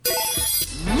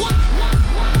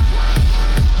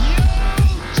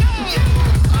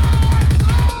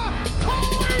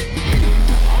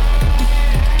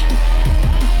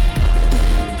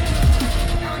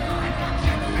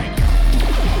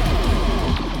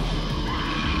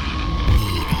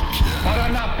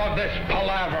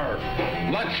ever.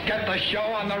 Let's get the show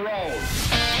on the road.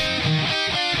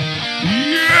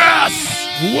 Yes!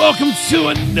 Welcome to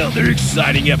another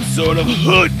exciting episode of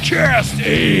Hoodcast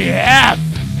AF.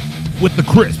 With the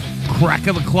crisp crack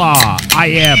of the claw, I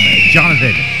am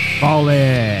Jonathan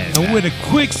Ballin. And with a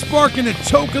quick spark and a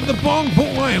toke of the bong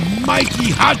bowl, I am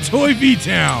Mikey Hot Toy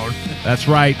V-Town. That's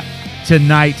right.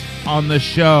 Tonight on the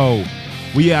show,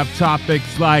 we have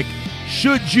topics like,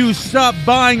 should you stop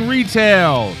buying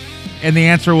retail? And the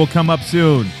answer will come up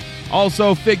soon.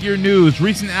 Also, figure news,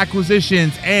 recent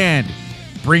acquisitions, and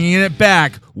bringing it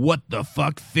back, what the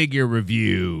fuck figure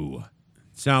review.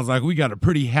 Sounds like we got a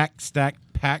pretty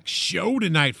hack-stack-packed show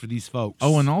tonight for these folks.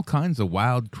 Oh, and all kinds of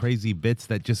wild, crazy bits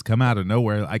that just come out of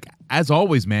nowhere. Like, as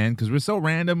always, man, because we're so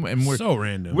random. And we're so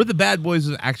random. We're the bad boys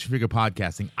of action figure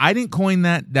podcasting. I didn't coin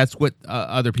that. That's what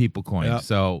other people coined. Yep.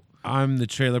 So I'm the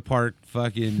trailer park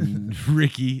fucking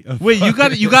Ricky. Wait, you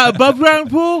got above ground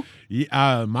pool?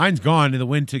 Yeah, mine's gone and the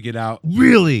wind took it out.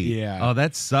 Really? Yeah. Oh,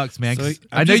 that sucks, man. So 'cause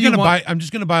I'm just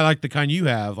gonna buy like the kind you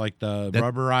have, like the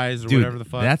rubberized or dude, whatever the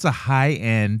fuck. That's a high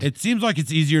end. It seems like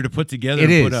it's easier to put together It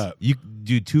and is. put up. You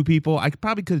do two people. I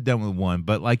probably could have done with one,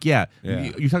 but like, yeah. Yeah.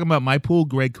 You're talking about my pool,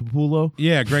 Greg Capullo?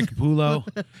 Yeah, Greg Capullo.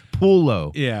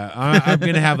 Pulo. Yeah, I'm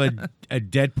gonna have a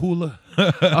Deadpool.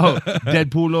 Oh,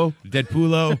 Deadpoolo.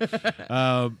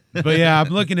 But yeah, I'm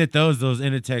looking at those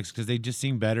Initex because they just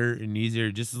seem better and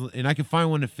easier. And I can find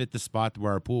one to fit the spot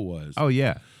where our pool was. Oh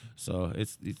yeah. So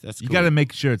that's cool. You got to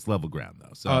make sure it's level ground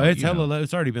though. So it's hella.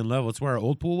 It's already been level. It's where our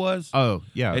old pool was. Oh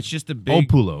yeah. It's just a big old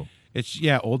Pulo.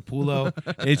 Old Pulo.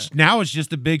 It's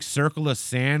just a big circle of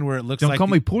sand where it looks Don't like call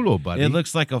me Pulo, buddy. It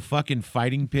looks like a fucking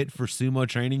fighting pit for sumo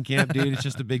training camp, dude. It's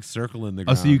just a big circle in the Oh,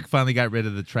 ground. so you finally got rid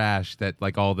of the trash that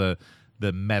like all the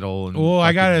metal and. Oh,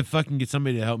 I gotta fucking get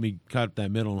somebody to help me cut up that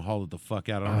middle and haul it the fuck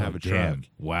out. I don't have a truck. Damn.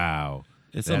 Wow.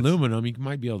 It's That's- aluminum. You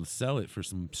might be able to sell it for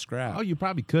some scrap. Oh, you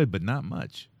probably could, but not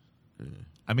much.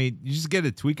 I mean, you just get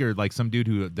a tweaker like some dude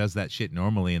who does that shit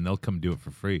normally, and they'll come do it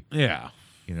for free. Yeah.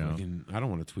 You know. Fucking, I don't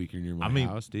want a tweaker near my I mean-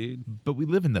 house, dude. But we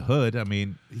live in the hood. I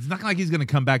mean, it's not like he's gonna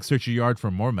come back search your yard for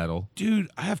more metal. Dude,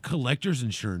 I have collector's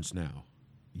insurance now.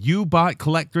 You bought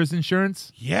collector's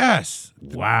insurance? Yes.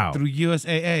 Wow. Through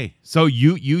USAA. So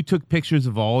you took pictures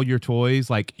of all your toys,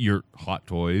 like your hot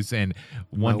toys and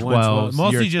 112s.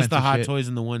 Mostly just the hot toys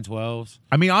and the 112s.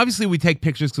 I mean, obviously we take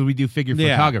pictures because we do figure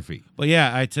Yeah. photography. But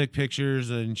yeah, I took pictures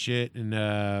and shit, and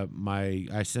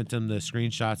I sent them the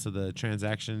screenshots of the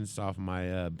transactions off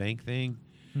my bank thing.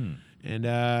 And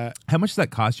How much does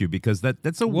that cost you? Because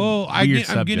that's a weird I'm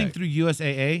subject. getting through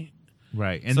USAA.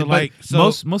 Right, and So, but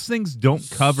so- most things don't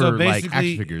cover So like basically,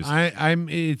 action figures.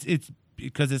 It's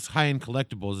because it's high end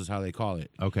collectibles is how they call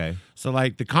it. Okay, So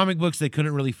like the comic books they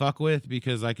couldn't really fuck with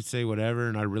because I could say whatever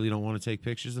and I really don't want to take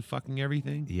pictures of fucking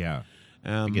everything. yeah,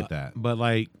 I get that. But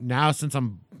like now since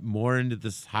I'm more into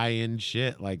this high end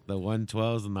shit like the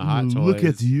 112s and the hot toys. Look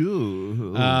at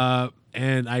you.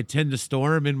 And I tend to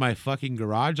store them in my fucking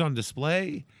garage on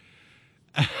display.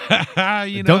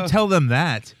 You know? Don't tell them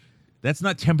that. That's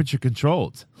not temperature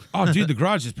controlled. Oh, dude, the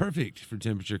garage is perfect for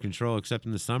temperature control, except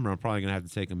in the summer. I'm probably gonna have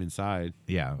to take them inside.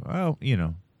 Yeah, well, you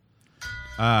know.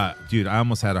 Dude, I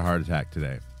almost had a heart attack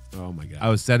today. Oh my god! I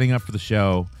was setting up for the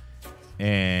show,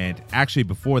 and actually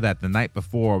before that, the night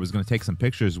before, I was going to take some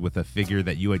pictures with a figure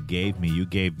that you had gave me. You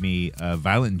gave me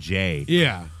Violent J,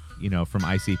 Yeah, you know, from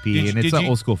ICP, and it's an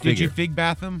old school figure. Did you fig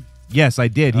bath him? Yes, I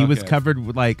did. He was Okay. covered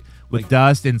with with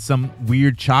dust and some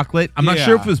weird chocolate. I'm not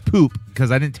sure if it was poop because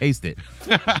I didn't taste it.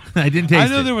 I didn't taste I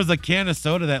know it. there was a can of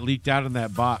soda that leaked out in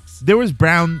that box. There was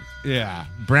brown Yeah.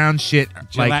 shit, like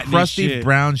Gelatinous crusty shit.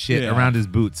 brown shit Yeah. around his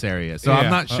boots area. So Yeah. I'm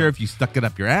not sure if you stuck it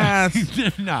up your ass.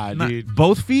 Nah, Not- dude.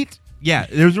 both feet? Yeah,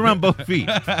 it was around both feet.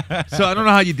 So I don't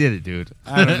know how you did it, dude.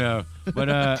 I don't know. But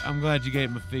I'm glad you gave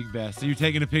him a fig bath. So you're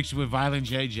taking a picture with Violent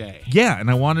JJ. Yeah, and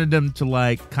I wanted them to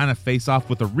like kind of face off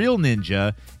with a real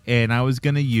ninja, and I was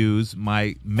gonna use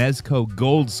my Mezco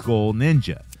Gold Skull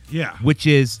Ninja, Yeah. which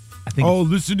is I think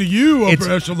listen to you,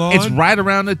 it's right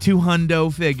around a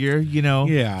 200 figure, you know.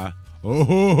 Yeah. Oh,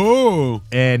 ho, ho.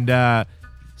 And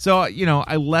so, you know,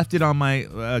 I left it on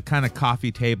my kind of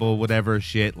coffee table, whatever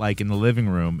shit, like in the living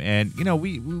room. And, you know,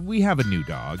 we have a new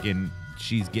dog, and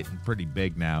she's getting pretty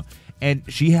big now. And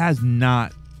she has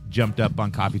not jumped up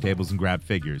on coffee tables and grabbed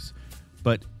figures.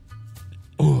 But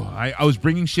I was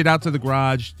bringing shit out to the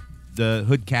garage, the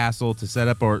Hood Castle, to set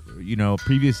up, or, you know,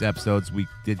 previous episodes, we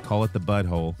did call it the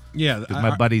Butthole. Yeah. Because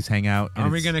my buddies hang out. and Are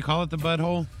we it's- going to call it the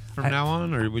butthole from now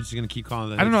on, or are we just going to keep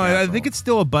calling it the I don't know. I Castle? think it's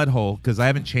still a butthole because I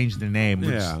haven't changed the name. Which,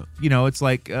 Yeah. you know, it's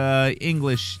like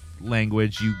English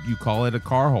language. You call it a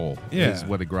car hole. Yeah. Is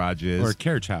what a garage is. Or a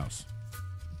carriage house.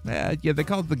 Yeah, they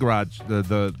call it the garage,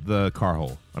 the car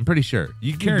hole. I'm pretty sure.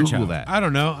 You can Carriage Google house. that. I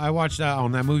don't know. I watched that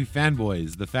on that movie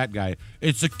Fanboys. The fat guy.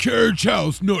 It's a carriage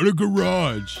house, not a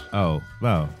garage. Oh,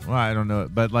 well, I don't know.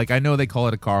 But, like, I know they call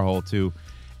it a car hole, too.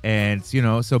 And,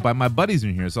 so by my buddies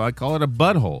in here, so I call it a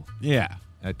butthole. Yeah.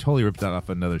 I totally ripped that off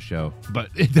another show, but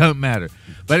it doesn't matter.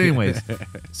 But anyways,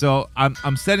 so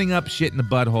I'm setting up shit in the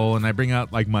butthole, and I bring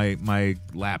out like my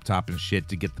laptop and shit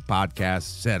to get the podcast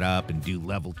set up and do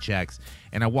level checks.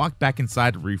 And I walk back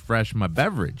inside to refresh my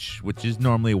beverage, which is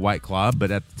normally a White Claw,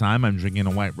 but at the time I'm drinking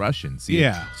a White Russian. See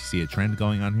a trend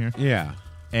going on here? Yeah.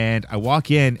 And I walk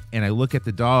in and I look at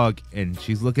the dog, and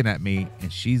she's looking at me,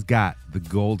 and she's got the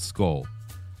Gold Skull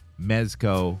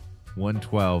Mezco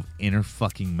 112 in her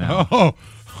fucking mouth.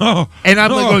 And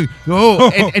I'm like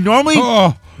going, and normally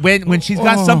when she's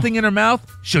got something in her mouth,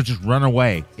 she'll just run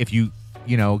away if you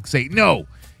say no.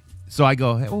 So I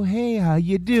go, oh, hey, how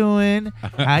you doing?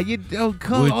 How you doing?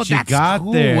 Cool. What Oh, you that's got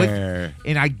cool. there?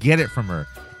 And I get it from her.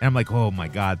 And I'm like, oh, my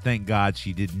God, thank God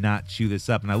she did not chew this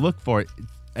up. And I look for it,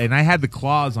 and I had the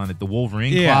claws on it, the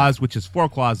Wolverine claws, which is 4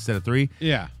 claws instead of 3.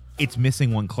 Yeah. It's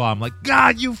missing 1 claw. I'm like,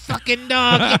 God, you fucking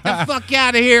dog, get the fuck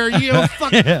out of here. You fuck.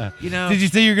 Did you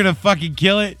say you're gonna fucking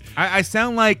kill it? I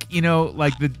sound like from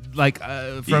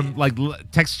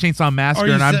Texas Chainsaw Massacre,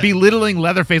 you and I'm said- belittling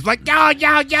Leatherface. Like, yo,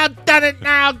 done it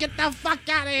now. Get the fuck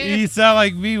out of here. You sound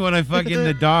like me when I fucking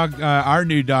the dog, our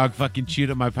new dog, fucking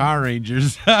chewed up my Power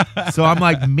Rangers. So I'm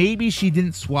like, maybe she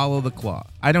didn't swallow the claw.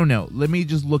 I don't know. Let me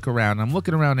just look around. I'm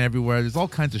looking around everywhere. There's all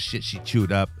kinds of shit she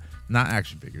chewed up. Not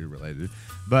action figure related.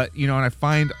 But, and I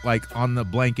find, like, on the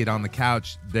blanket on the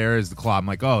couch, there is the claw. I'm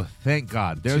like, oh, thank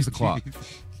God. There's the claw.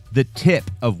 The tip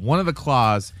of one of the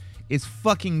claws is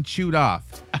fucking chewed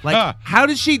off. Like, how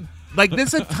did she... Like,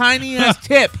 this is a tiny-ass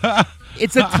tip.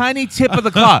 It's a tiny tip of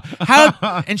the claw.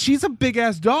 And she's a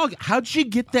big-ass dog. How'd she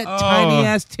get that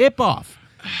tiny-ass tip off?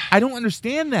 I don't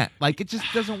understand that. Like, it just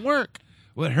doesn't work.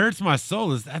 What hurts my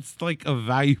soul is that's like a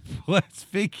valuable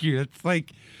figure. It's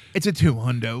like... It's a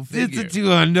 $200 figure. It's a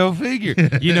 $200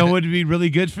 figure. You know what would be really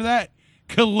good for that?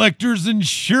 Collector's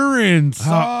insurance.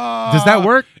 Does that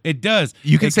work? It does.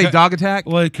 You can say dog attack?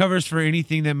 Well, it covers for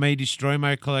anything that may destroy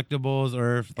my collectibles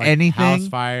or if, like, Anything? house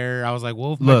fire. I was like,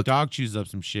 well, if my Look. dog chews up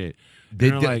some shit.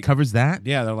 It covers that?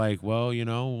 Yeah, they're like, well,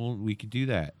 we could do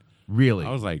that. Really?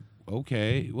 I was like,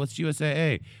 okay, what's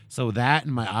USAA? So that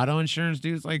and my auto insurance,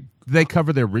 dude, it's like... Do they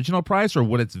cover the original price or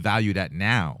what it's valued at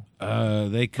now?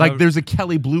 They cover, Like, there's a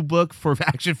Kelly Blue Book for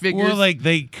action figures? well, like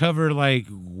they cover like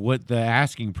what the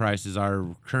asking prices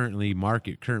are currently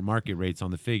current market rates on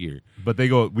the figure. But they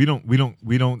go, we don't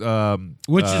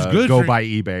Which is good go for- by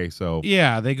eBay, so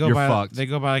Yeah, they go You're by fucked. they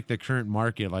go by like the current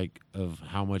market, like of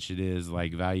how much it is,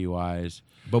 like value wise.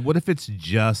 But what if it's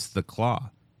just the claw?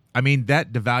 I mean,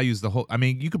 that devalues the whole. I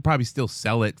mean, you could probably still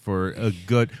sell it for a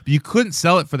good, but you couldn't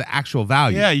sell it for the actual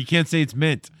value. Yeah, you can't say it's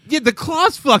mint. Yeah, the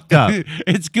claw's fucked up.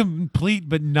 It's complete,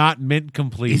 but not mint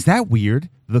complete. Is that weird?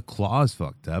 The claw's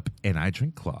fucked up, and I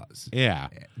drink claws. Yeah.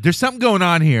 There's something going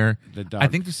on here. The dog. I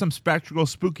think there's some spectral,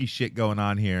 spooky shit going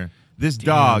on here. This Damn,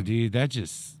 dog, dude, that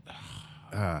just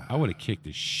I would have kicked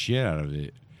the shit out of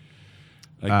it.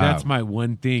 Like that's my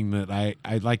one thing that I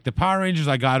like. The Power Rangers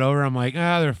I got over. I'm like,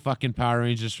 they're fucking Power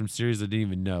Rangers from series I didn't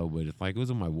even know. But if like it was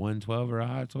on my 112 or a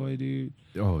hot toy, dude.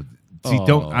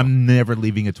 I'm never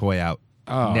leaving a toy out.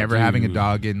 Oh, Never having a dude.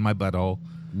 dog in my butthole.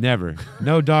 Never.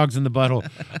 No dogs in the butthole.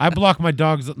 I block my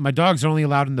dogs. My dogs are only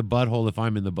allowed in the butthole if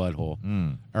I'm in the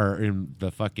butthole or in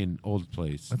the fucking old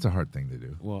place. That's a hard thing to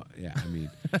do. Well, yeah, I mean,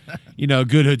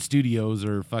 Good Hood Studios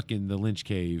or fucking the Lynch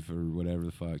Cave or whatever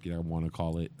the fuck I want to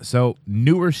call it. So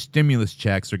newer stimulus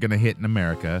checks are going to hit in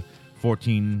America,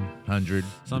 $1,400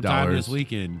 Sometime this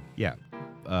weekend. Yeah,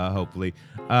 hopefully.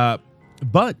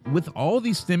 But with all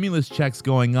these stimulus checks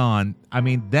going on, I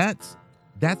mean, that's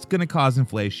going to cause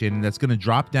inflation. That's going to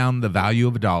drop down the value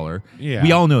of a dollar. Yeah.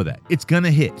 We all know that. It's going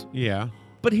to hit. Yeah.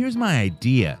 But here's my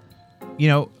idea.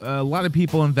 A lot of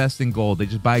people invest in gold. They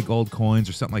just buy gold coins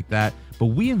or something like that. But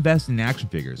we invest in action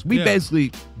figures. We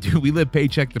basically we live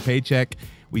paycheck to paycheck.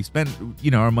 We spend,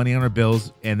 our money on our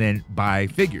bills and then buy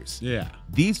figures. Yeah.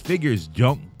 These figures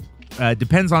don't,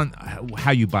 depends on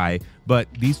how you buy, but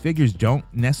these figures don't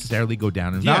necessarily go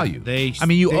down in value.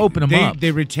 You open them up.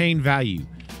 They retain value.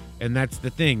 And that's the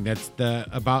thing. That's the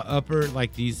about upper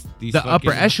like these the fucking,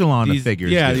 upper echelon of figures.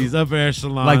 Yeah, do. these upper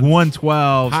echelon like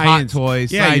 112, Hot high-end-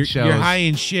 Toys, yeah, sideshows. your high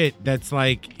end shit. That's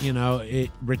like it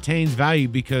retains value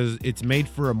because it's made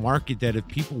for a market that if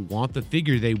people want the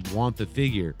figure, they want the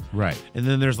figure. Right. And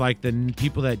then there's like the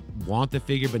people that want the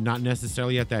figure but not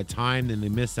necessarily at that time, then they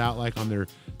miss out like on their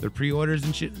their pre-orders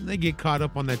and shit, and they get caught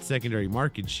up on that secondary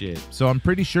market shit. So I'm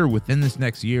pretty sure within this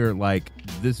next year, like,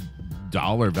 this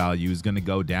dollar value is going to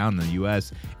go down in the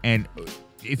U.S. And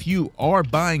if you are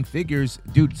buying figures,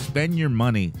 dude, spend your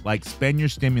money. Like, spend your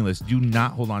stimulus. Do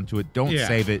not hold on to it. Don't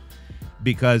save it,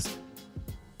 because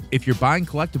if you're buying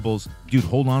collectibles, dude,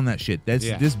 hold on to that shit.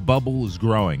 This bubble is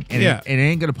growing, and it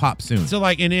ain't gonna pop soon. So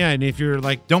like, and if you're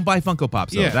like, don't buy Funko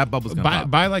Pops. Though. That bubble's gonna pop.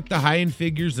 Buy like the high end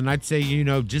figures, and I'd say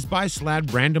just buy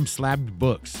random slabbed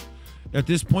books. At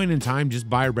this point in time, just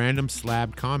buy random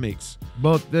slabbed comics.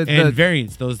 Both the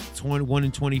variants, those 1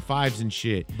 in 25s and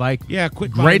shit. Like,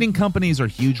 quit grading companies are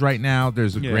huge right now.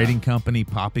 There's a grading company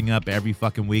popping up every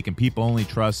fucking week, and people only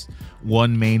trust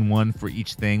one main one for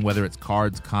each thing, whether it's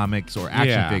cards, comics, or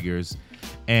action figures.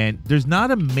 And there's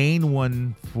not a main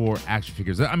one for action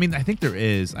figures. I mean, I think there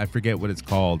is. I forget what it's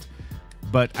called,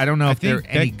 but I don't know if they're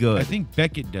any good. I think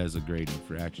Beckett does a grading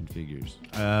for action figures.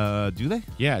 Do they?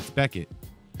 Yeah, it's Beckett.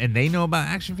 And they know about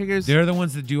action figures? They're the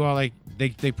ones that do all like they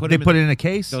put it in a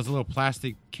case. Those little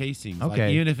plastic casings. Okay.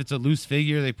 Like, even if it's a loose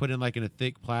figure, they put it in a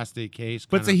thick plastic case.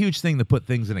 But it's a huge thing to put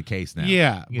things in a case now.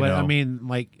 Yeah, but I mean,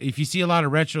 like, if you see a lot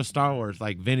of retro Star Wars,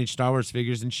 like vintage Star Wars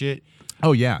figures and shit.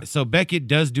 Oh yeah. So Beckett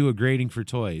does do a grading for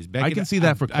toys. Beckett, I can see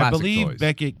that for classic toys. I believe toys.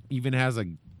 Beckett even has a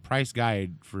price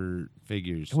guide for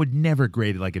figures. I would never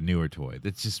grade it like a newer toy.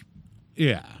 That's just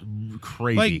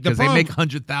crazy, Like, because they make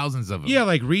 100,000s of them. Yeah,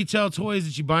 like retail toys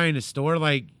that you buy in a store,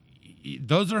 like,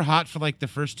 those are hot for like the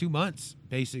first 2 months,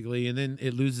 basically, and then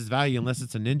it loses value unless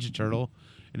it's a Ninja Turtle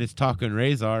and it's Taka and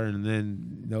Razor, and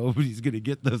then nobody's gonna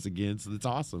get those again. So that's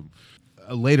awesome.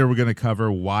 Later, we're gonna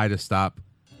cover why to stop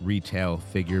retail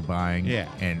figure buying. Yeah,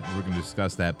 and we're gonna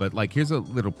discuss that. But like, here's a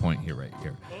little point here, right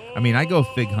here. I mean, I go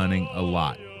fig hunting a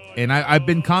lot. And I've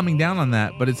been calming down on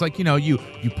that, but it's like, you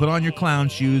put on your clown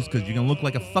shoes because you're going to look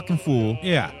like a fucking fool.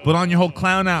 Yeah. Put on your whole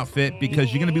clown outfit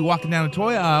because you're going to be walking down a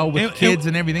toy aisle with kids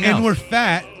and everything else. And we're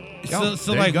fat. Oh,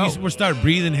 so like, we're start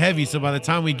breathing heavy. So by the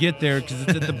time we get there, because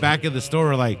it's at the back of the store,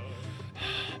 we're like,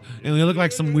 and we look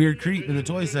like some weird creep in the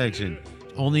toy section,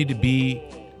 only to be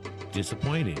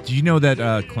disappointed. Do you know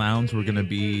that clowns were going to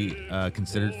be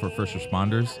considered for first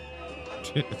responders?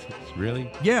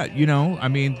 Really? Yeah, I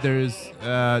mean, there's,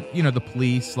 the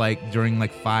police, like, during,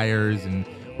 like, fires and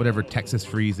whatever, Texas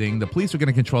freezing, the police are going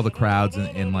to control the crowds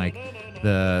and like,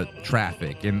 the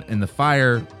traffic. And the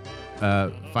fire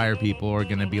people are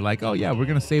going to be like, oh, yeah, we're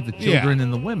going to save the children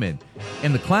and the women.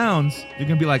 And the clowns, they're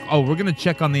going to be like, oh, we're going to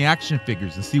check on the action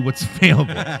figures and see what's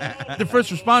available. The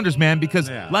first responders, man, because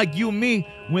like you and me,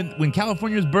 when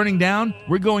California is burning down,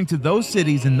 we're going to those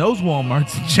cities and those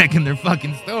Walmarts and checking their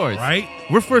fucking stores. Right?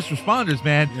 We're first responders,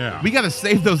 man. Yeah. We got to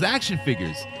save those action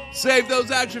figures. Save those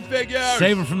action figures.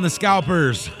 Save them from the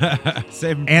scalpers.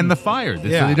 Save them and the fire, so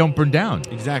they don't burn down.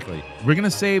 Exactly. We're going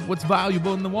to save what's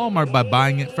valuable in the Walmart by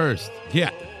buying it first.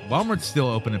 Yeah. Walmart's still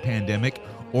open in pandemic,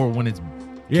 or when it's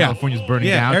California's burning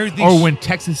down, everything's or when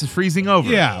Texas is freezing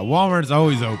over. Yeah, Walmart's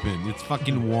always open. It's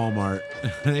fucking Walmart.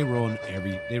 They run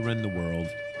the world.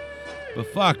 But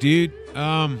fuck, dude.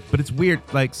 But it's weird.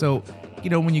 Like, so,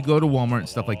 when you go to Walmart and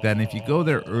stuff like that, and if you go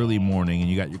there early morning and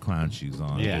you got your clown shoes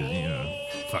on,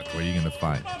 fuck, what are you gonna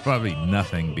find? Probably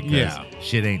nothing, because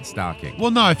shit ain't stocking.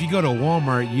 Well, no, if you go to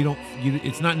Walmart,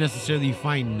 it's not necessarily you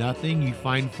find nothing. You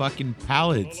find fucking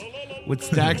pallets with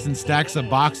stacks and stacks of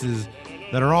boxes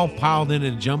that are all piled in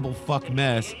a jumble fuck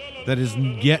mess that is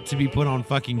yet to be put on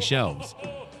fucking shelves.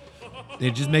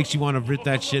 It just makes you want to rip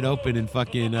that shit open and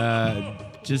fucking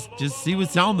just see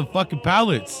what's on the fucking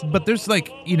pallets. But there's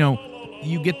like,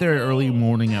 you get there early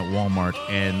morning at Walmart,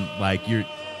 and like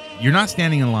you're not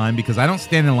standing in line, because I don't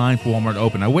stand in line for Walmart to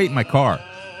open. I wait in my car.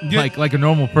 Like a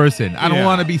normal person. I don't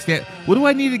want to be what do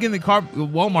I need to get in the car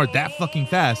Walmart that fucking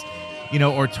fast?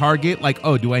 Or Target, like,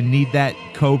 oh, do I need that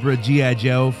Cobra G.I.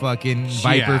 Joe fucking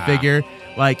Viper figure?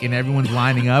 Like, and everyone's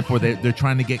lining up, or they're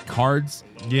trying to get cards.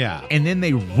 Yeah. And then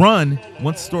they run,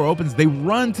 once the store opens, they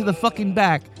run to the fucking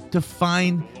back to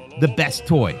find the best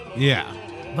toy. Yeah.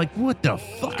 Like, what the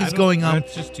fuck is going on?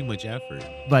 That's just too much effort.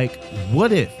 Like,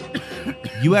 what if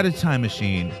you had a time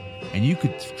machine and you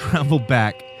could travel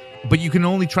back, but you can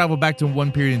only travel back to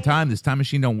one period in time? This time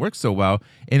machine don't work so well.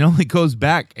 It only goes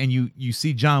back and you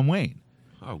see John Wayne.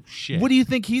 Oh, shit. What do you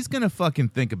think he's going to fucking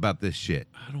think about this shit?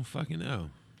 I don't fucking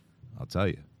know. I'll tell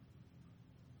you.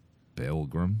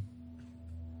 Pilgrim.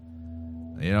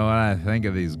 You know what I think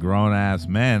of these grown-ass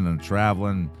men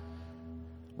and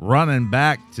running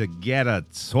back to get a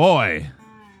toy.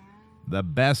 The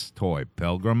best toy,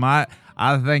 Pilgrim. I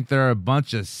think they're a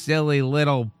bunch of silly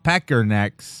little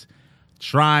peckernecks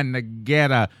trying to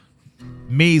get a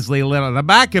measly little...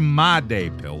 Back in my day,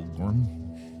 Pilgrim,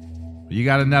 You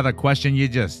got another question? You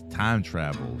just time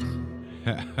traveled.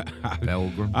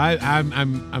 Pilgrim.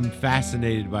 I'm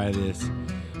fascinated by this.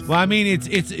 Well, I mean,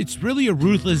 it's really a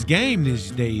ruthless game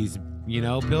these days, you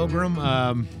know, Pilgrim.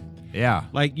 Yeah.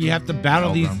 Like you have to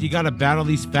battle Pilgrim. you got to battle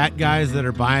these fat guys that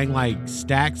are buying like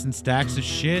stacks and stacks of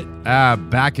shit.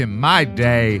 Back in my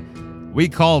day, we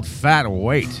called fat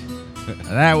weight.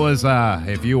 That was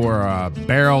if you were a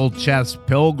barrel chest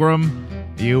pilgrim,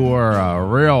 you were a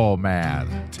real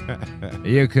man.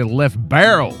 You could lift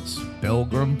barrels,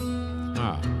 pilgrim.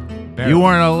 You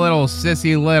weren't a little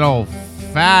sissy little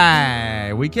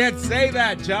fat. We can't say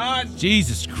that, John.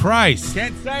 Jesus Christ.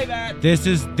 Can't say that. This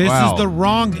is the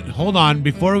wrong. Hold on,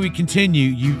 before we continue,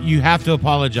 you have to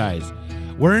apologize.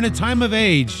 We're in a time of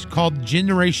age called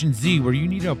Generation Z where you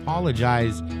need to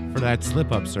apologize for that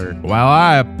slip up, sir. Well,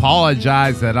 I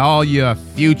apologize that all you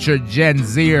future Gen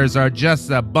Zers are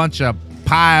just a bunch of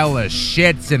pile of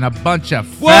shits and a bunch of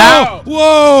fat.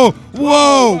 Whoa,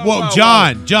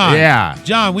 John. Yeah.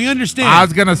 John, we understand. I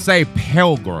was gonna say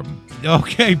pilgrim.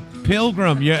 Okay,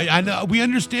 Pilgrim. Yeah, I know. We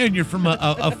understand you're from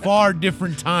a far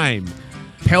different time.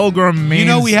 Pilgrim means... You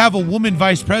know, we have a woman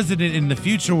vice president in the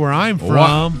future where I'm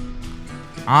from.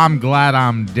 I'm glad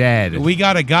I'm dead. We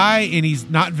got a guy, and he's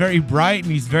not very bright,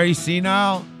 and he's very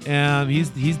senile.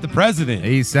 He's the president.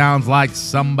 He sounds like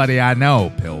somebody I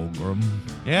know, Pilgrim.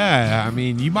 Yeah, I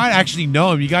mean, you might actually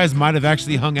know him. You guys might have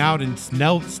actually hung out and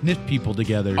sniffed people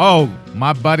together. Oh,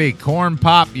 my buddy Corn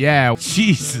Pop, yeah.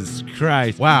 Jesus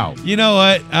Christ. Wow. You know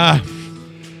what?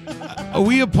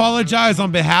 We apologize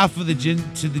on behalf of the Gen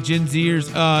Zers.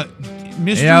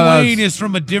 Mr. Wayne is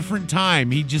from a different time.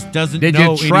 He just doesn't know Did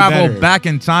you travel any better. back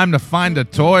in time to find a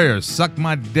toy or suck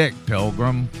my dick,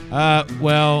 Pilgrim?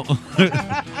 Well,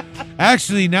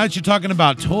 actually, now that you're talking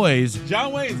about toys,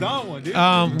 John Wayne's on one, dude.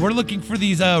 we're looking for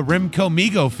these Remco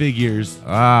Migo figures.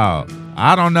 Oh,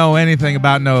 I don't know anything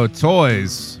about no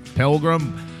toys,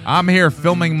 Pilgrim. I'm here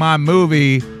filming my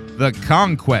movie, The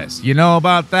Conquest. You know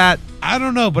about that? I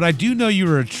don't know, but I do know you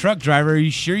were a truck driver. Are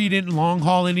you sure you didn't long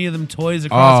haul any of them toys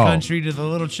across country to the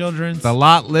little children's? The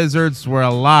lot lizards were a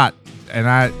lot,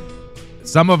 and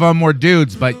some of them were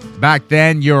dudes, but back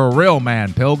then you're a real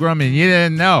man, Pilgrim, and you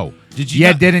didn't know.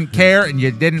 You didn't care, and you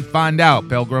didn't find out,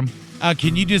 Pilgrim.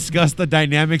 Can you discuss the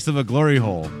dynamics of a glory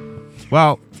hole?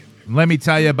 Well, let me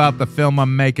tell you about the film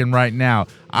I'm making right now.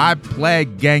 I play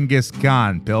Genghis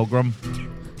Khan, Pilgrim.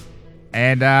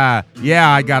 And, yeah,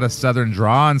 I got a southern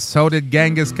draw, and so did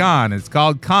Genghis Khan. It's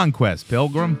called Conquest,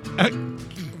 Pilgrim.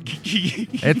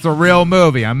 It's a real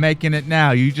movie. I'm making it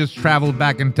now. You just traveled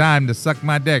back in time to suck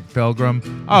my dick,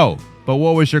 Pilgrim. Oh, but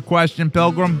what was your question,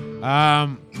 Pilgrim? I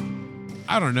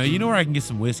don't know. You know where I can get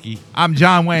some whiskey? I'm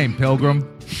John Wayne,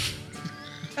 Pilgrim.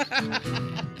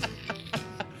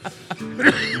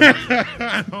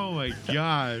 Oh, my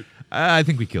God. I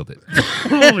think we killed it.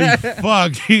 Holy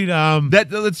fuck, dude.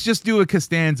 Let's just do a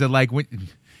Costanza. Like when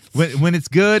it's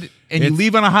good and you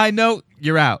leave on a high note,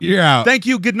 you're out. You're out. Thank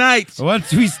you. Good night.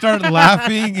 Once we start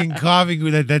laughing and coughing,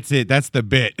 that's it. That's the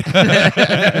bit.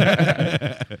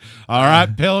 All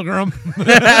right, Pilgrim.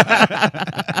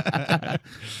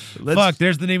 Fuck,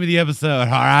 there's the name of the episode. All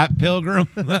right, Pilgrim.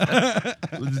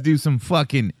 Let's do some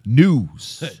fucking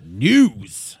news.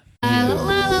 News.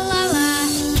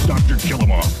 Dr.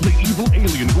 Killamar, the evil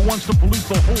alien who wants to police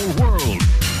the whole world.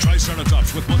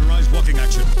 Triceratops with motorized walking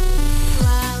action.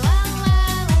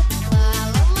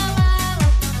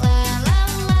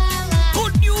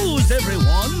 Good news,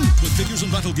 everyone! With figures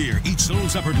and battle gear, each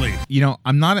sold separately. You know,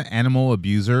 I'm not an animal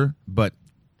abuser, but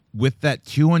with that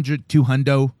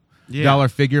 $200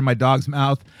 figure in my dog's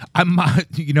mouth, I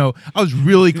was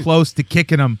really close to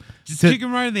kicking him. Just kick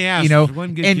him right in the ass. You know,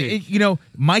 one good and kick.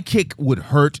 My kick would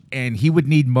hurt, and he would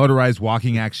need motorized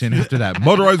walking action after that.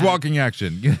 Motorized walking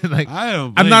action. Like,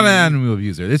 I'm not an animal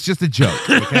abuser. It's just a joke,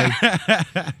 okay,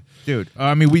 dude.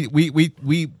 I mean,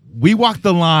 we walk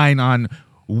the line on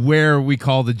where we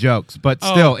call the jokes, but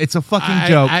still, it's a fucking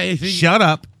joke. Shut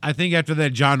up. I think after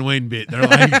that John Wayne bit, they're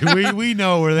like, we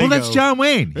know where they go. Well, that's John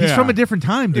Wayne. He's from a different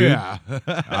time, dude. Yeah.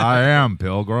 I am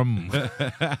Pilgrim.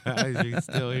 He's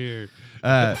still here.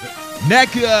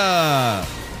 NECA.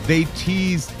 They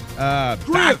teased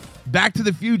Back to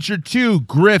the Future 2,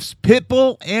 Griff's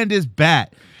Pitbull and his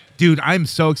bat. Dude, I'm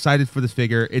so excited for this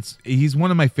figure. He's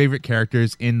one of my favorite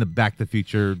characters in the Back to the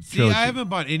Future trilogy. I haven't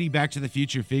bought any Back to the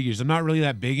Future figures. I'm not really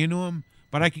that big into them,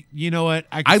 but you know what?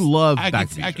 I love Back to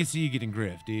the Future. I can see you getting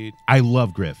Griff, dude. I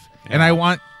love Griff, and I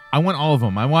want all of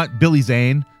them. I want Billy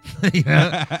Zane.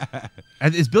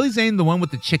 Is Billy Zane the one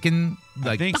with the chicken?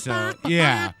 I think so.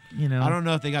 Yeah. You know, I don't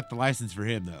know if they got the license for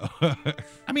him though.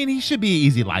 I mean, he should be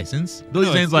easy license. Billy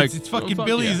No, Zane's it's fucking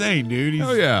Billy Zane, dude. He's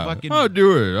fucking, I'll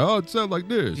do it. Oh, it sounds like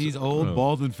this. he's old,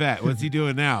 bald, and fat. What's he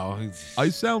doing now? I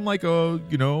sound like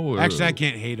Actually, I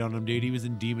can't hate on him, dude. He was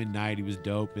in Demon Knight. He was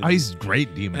dope. And, Oh, he's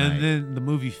great, Demon and Knight. then the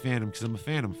movie Phantom, because I'm a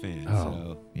Phantom fan. Oh,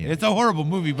 So yeah. it's a horrible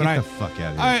movie, but Get the fuck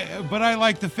out of here. I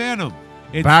like the Phantom.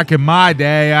 It's, Back in my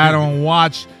day, I don't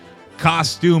watch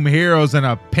costume heroes in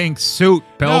a pink suit,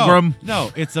 Pilgrim. No,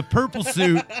 it's a purple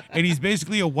suit, and he's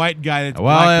basically a white guy that's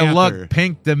Well, Black it Panther. looked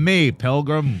pink to me,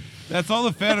 Pilgrim. That's all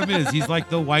the Phantom is. He's like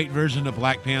the white version of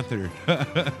Black Panther.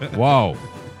 Whoa,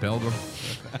 Pilgrim.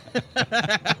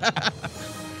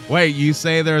 Wait, you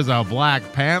say there's a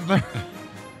Black Panther?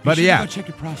 But You should yeah. go check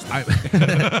your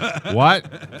prostate. What?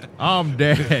 I'm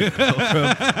dead.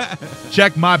 Pilgrim.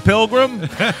 Check my Pilgrim. All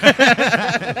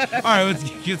right,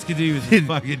 let's continue with this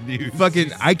fucking news.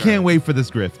 Fucking, I can't wait for this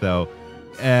grift though.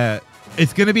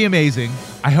 It's gonna be amazing.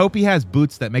 I hope he has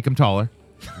boots that make him taller.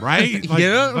 Right? You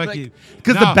know, fucking-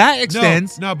 because the bat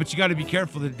extends. No, but you got to be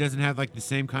careful that it doesn't have like the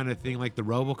same kind of thing like the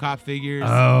RoboCop figures.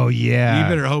 Oh yeah. You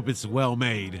better hope it's well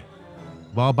made.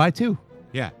 Well, I'll buy two.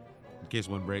 Yeah, in case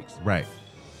one breaks. Right.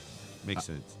 Makes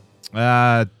sense.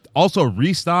 Also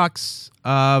restocks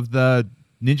of the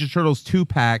Ninja Turtles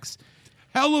 2-packs.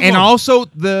 Hell of And them. also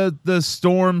the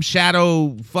Storm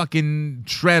Shadow fucking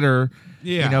Shredder.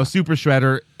 Yeah. You know, Super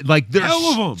Shredder. Like they're Hell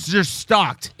of 'em. they're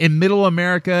stocked in Middle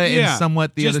America and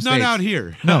somewhat the just other not states. out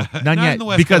here. No, none Not yet. in the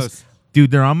West because Coast. dude,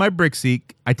 they're on my Brickseek.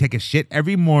 I take a shit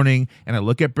every morning and I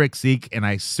look at Brickseek and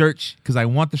I search because I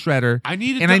want the Shredder. I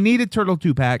need a and I need a Turtle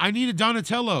 2-pack. I need a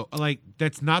Donatello. Like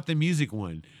that's not the music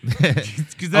one.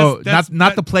 'Cause that's,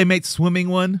 not the Playmate swimming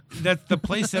one. That's the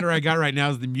place setter I got right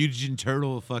now is the Mugen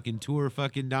Turtle fucking tour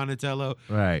fucking Donatello.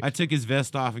 Right. I took his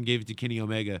vest off and gave it to Kenny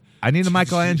Omega. I need a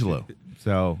Michelangelo.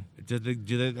 So Are they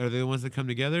the ones that come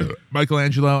together?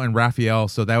 Michelangelo and Raphael.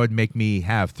 So that would make me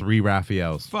have 3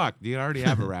 Raphaels. Fuck, you already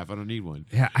have a Raph. I don't need one.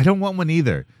 Yeah, I don't want one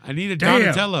either. I need a Damn.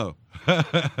 Donatello.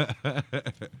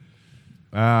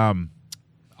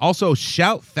 Also,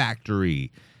 Shout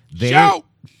Factory. Shout!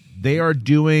 They are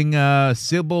doing a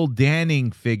Sybil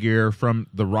Danning figure from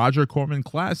the Roger Corman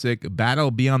classic,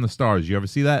 Battle Beyond the Stars. You ever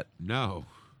see that? No.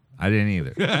 I didn't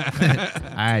either.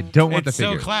 I don't want It's the so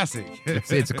figure. classic.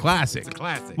 It's a classic. It's a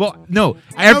classic. Well, no.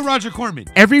 I know Roger Corman.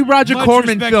 Every Roger Much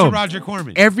Corman respect film. to Roger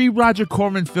Corman. Every Roger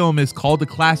Corman film is called a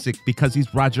classic because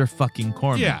he's Roger fucking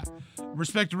Corman. Yeah.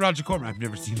 Respect to Roger Corman. I've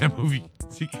never seen that movie.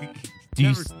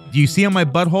 Do you see on my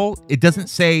butthole? It doesn't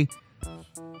say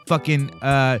fucking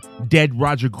dead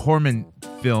Roger Corman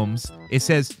films. It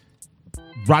says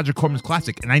Roger Corman's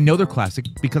classic, and I know they're classic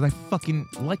because I fucking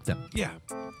like them. Yeah.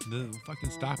 The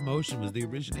fucking stop motion was the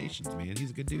originations, man.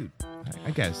 He's a good dude. I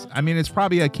guess. I mean, it's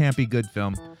probably a campy good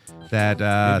film that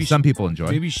Maybe some people enjoy.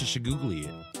 Maybe you should googly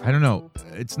it. I don't know.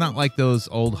 It's not like those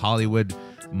old Hollywood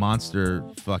monster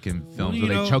fucking films you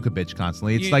where know, they choke a bitch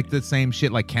constantly. It's you- like the same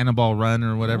shit like Cannonball Run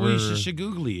or whatever. Well, you should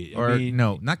googly it. or I mean,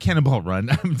 no, not Cannonball Run.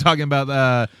 I'm talking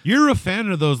about you're a fan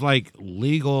of those like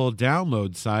legal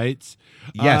download sites.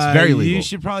 Yes, very legal. You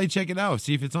should probably check it out.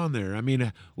 See if it's on there. I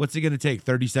mean, what's it going to take?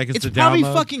 30 seconds it's to probably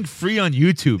download? fucking free on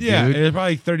YouTube, Yeah, dude. it's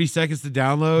probably 30 seconds to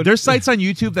download. There's sites on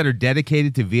YouTube that are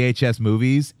dedicated to VHS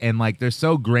movies, and like they're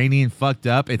so grainy and fucked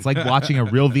up. It's like watching a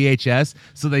real VHS,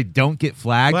 so they don't get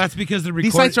flagged. Well, that's because they're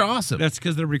These recorded. sites are awesome. That's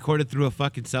because they're recorded through a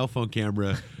fucking cell phone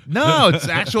camera. No, it's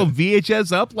actual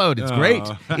VHS upload. It's great.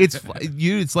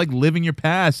 It's like living your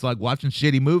past, like watching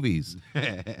shitty movies.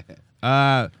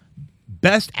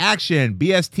 Best Action,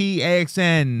 BST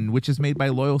AXN, which is made by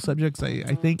Loyal Subjects,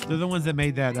 I think. They're the ones that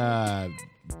made that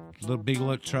Little Big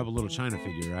Trouble Little China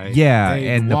figure, right? Yeah,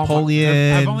 and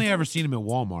Napoleon. I've only ever seen them at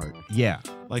Walmart. Yeah.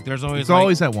 Like there's always It's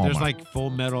always at Walmart. There's like Full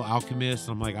Metal Alchemist.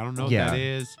 I'm like, I don't know what Yeah. that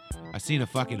is. I seen a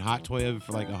fucking hot toy of it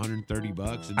for like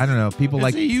 $130. I don't know. People It's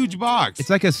like a huge box. it's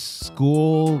like a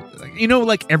school. You know,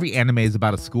 like every anime is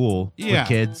about a school Yeah. with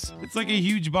kids. It's like a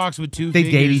huge box with two. They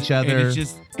figures, date each and other. it's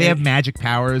just They have magic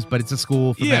powers, but it's a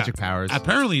school for Yeah. magic powers.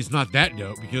 Apparently, it's not that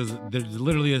dope because there's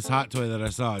literally this hot toy that I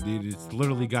saw, dude. It's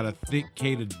literally got a thick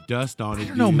cake of dust on it. I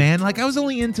don't know, man. Like I was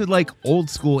only into like old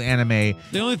school anime.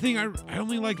 The only thing I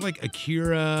only like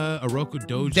Akira, Oroku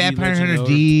Doji, Vampire Legend Hunter of-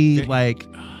 D, Va- like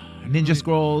Ninja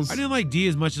Scrolls. I didn't like D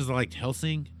as much as I liked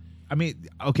Hellsing. I mean,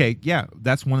 okay, yeah,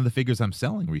 that's one of the figures I'm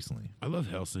selling recently. I love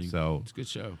Hellsing. So- it's a good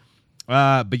show.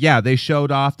 But yeah, they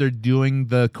showed off. They're doing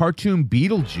the cartoon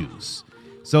Beetlejuice.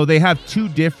 So they have 2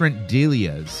 different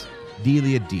Delias.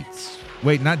 Delia Dietz.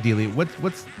 Wait, not Delia.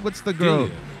 What's the girl?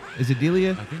 Delia. Is it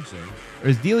Delia? I think so. Or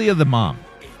is Delia the mom?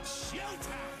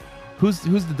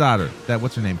 Who's the daughter that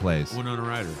what's her name plays? Winona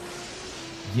Ryder.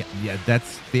 Yeah,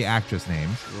 that's the actress name.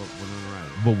 Winona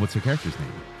Ryder. Well, what's her character's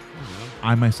name? I don't know.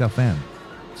 I myself am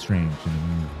strange.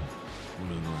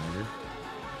 Winona Ryder.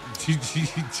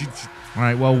 All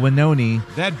right, well, Winoni.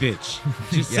 That bitch.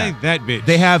 Just Yeah. say that bitch.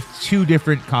 They have two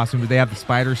different costumes. They have the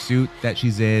spider suit that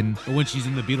she's in, when she's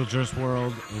in the Beetlejuice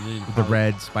world, and then the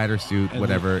red spider suit,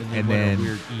 whatever, and then a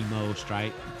weird emo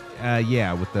stripe.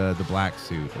 yeah, with the black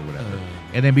suit or whatever.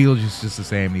 And then Beetlejuice is just the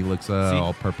same. He looks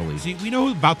all purpley. See, we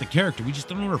know about the character. We just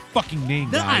don't know her fucking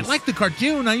name, No, I guys. like the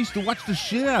cartoon. I used to watch the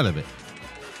shit out of it.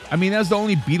 I mean, that's the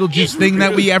only Beetlejuice thing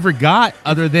that we ever got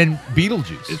other than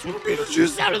Beetlejuice. It's when Beetlejuice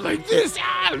sounded like this.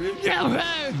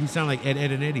 You sound like Ed,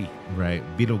 and Eddie. Right.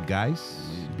 Beetle guys?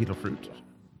 Beetle fruit?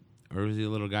 Or was he a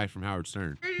little guy from Howard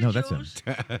Stern? No, that's him.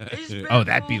 Oh,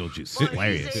 that Beetlejuice.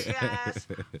 Hilarious.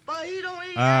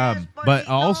 But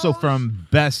also from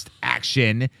Best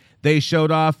Action, they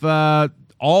showed off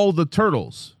all the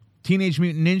Turtles. Teenage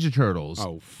Mutant Ninja Turtles.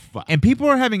 Oh, fuck. And people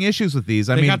are having issues with these.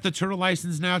 I They mean, got the turtle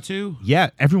license now, too?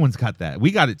 yeah, everyone's got that. We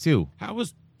got it too. How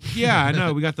was... Yeah, I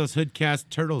know. We got those Hoodcast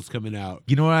turtles coming out.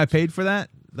 You know what I paid for that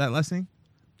listening?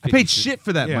 I 50 paid shit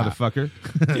for that yeah. motherfucker.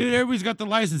 Dude, everybody's got the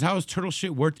license. How is turtle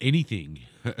shit worth anything?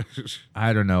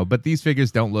 I don't know, but these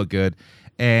figures don't look good.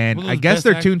 And Well, I those guess Best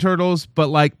they're Act- Toon Turtles, but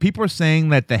like people are saying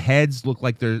that the heads look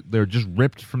like they're just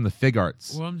ripped from the fig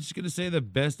arts. Well, I'm just going to say the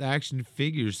Best Action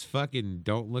figures fucking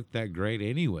don't look that great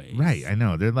anyway. Right, I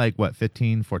know. They're like, what,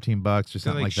 $15, $14 or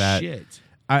something like that. Shit.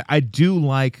 I do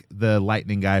like the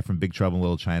lightning guy from Big Trouble in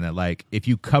Little China. Like, if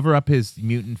you cover up his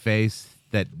mutant face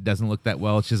that doesn't look that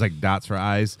well, it's just like dots for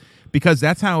eyes, because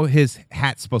that's how his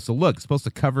hat's supposed to look. It's supposed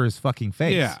to cover his fucking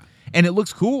face. Yeah. And it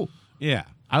looks cool. Yeah.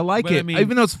 I like But it, I mean-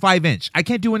 even though it's 5-inch. I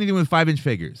can't do anything with 5-inch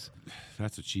figures.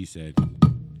 That's what she said.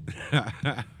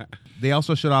 They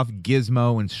also showed off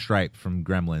Gizmo and Stripe from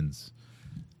Gremlins.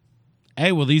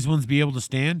 Hey, will these ones be able to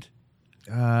stand?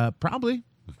 Probably.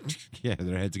 Yeah,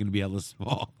 their heads are going to be hella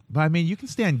small. But I mean, you can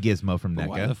stand Gizmo from But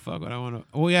why NECA. the fuck would I want to?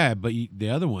 Oh yeah, but the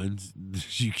other ones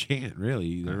you can't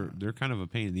really. They're kind of a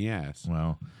pain in the ass.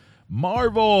 Well,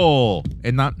 Marvel,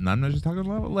 and I'm not just talking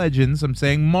about Legends. I'm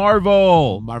saying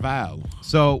Marvel. Marvel.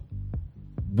 So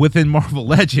within Marvel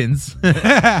Legends,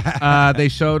 they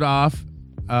showed off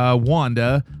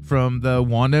Wanda from the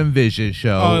Wanda and Vision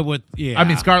show. Oh, what? Yeah. I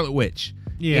mean Scarlet Witch.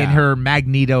 Yeah. In her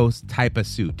Magneto type of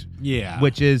suit. Yeah.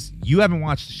 Which is, you haven't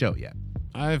watched the show yet.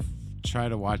 I've tried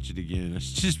to watch it again. I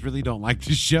just really don't like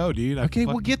the show, dude. Okay,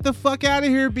 well, get the fuck out of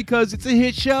here because it's a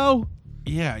hit show.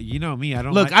 Yeah, you know me. I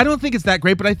don't Look, like, I don't think it's that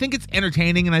great, but I think it's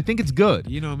entertaining and I think it's good.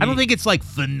 You know I don't me. think it's like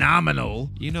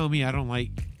phenomenal. You know me. I don't like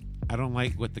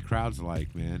what the crowd's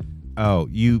like, man. Oh,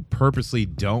 you purposely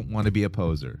don't want to be a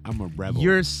poser. I'm a rebel.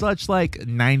 You're such like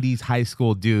 90s high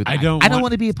school dude. I don't want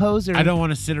want- to be a poser. I don't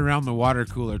want to sit around the water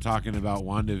cooler talking about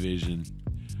WandaVision.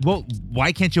 Well,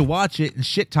 why can't you watch it and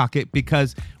shit talk it?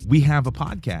 Because we have a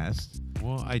podcast.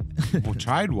 Well, I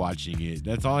tried watching it.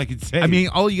 That's all I can say. I mean,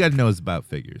 all you got to know is about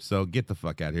figures. So get the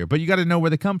fuck out of here. But you got to know where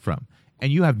they come from.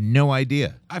 And you have no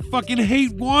idea. I fucking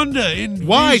hate Wanda in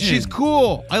Why? Vision. She's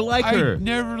liked I like her. I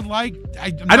never liked. I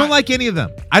don't like any of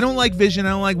them. I don't like Vision. I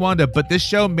don't like Wanda. But this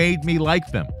show made me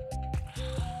like them.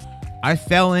 I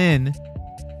fell in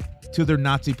to their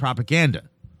Nazi propaganda.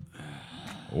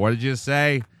 What did you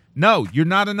say? No, you're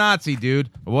not a Nazi,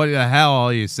 dude. What the hell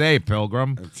are you say,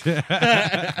 pilgrim?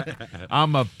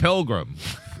 I'm a pilgrim.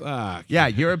 Fuck. Yeah,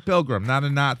 you're a pilgrim, not a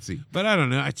Nazi. But I don't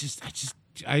know. I just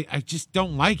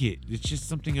don't like it. It's just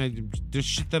something there's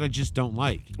shit that I just don't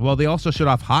like. Well, they also showed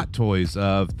off hot toys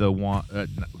of the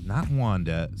not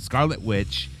Wanda, Scarlet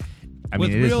Witch. I With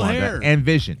mean, it is real Wanda, hair. and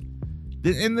Vision.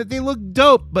 And they look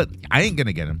dope, but I ain't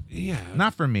gonna get them. Yeah.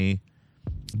 Not for me.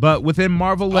 But within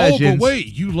Marvel Legends, Oh, but wait,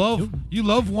 you love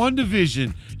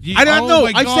WandaVision. I don't know.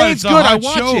 my I God, say it's a good. I hot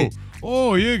watch show. it.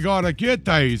 Oh, you gotta get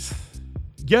these.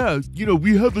 yeah,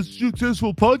 we have a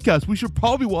successful podcast. We should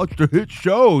probably watch the hit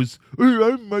shows.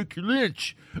 I'm Mike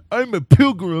Lynch. I'm a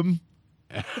pilgrim.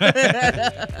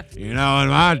 You know, in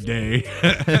my day.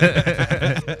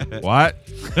 What?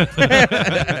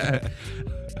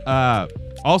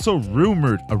 Also a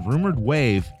rumored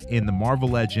wave in the Marvel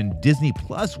Legend Disney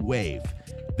Plus wave.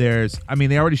 They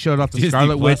already showed off the Disney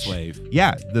Scarlet Plus Witch. wave.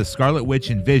 Yeah, the Scarlet Witch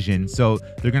and Vision. So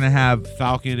they're going to have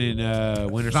Falcon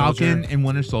and Winter Falcon Soldier. and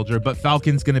Winter Soldier, but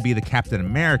Falcon's going to be the Captain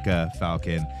America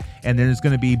Falcon. And then there's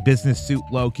going to be Business Suit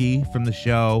Loki from the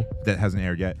show that hasn't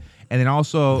aired yet. And then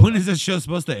also When is this show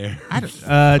supposed to air?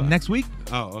 next week.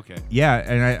 Oh, okay. Yeah,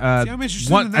 and See, I'm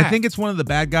interested in I that. think it's one of the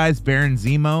bad guys, Baron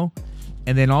Zemo,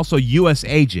 and then also U.S.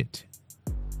 Agent.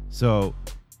 So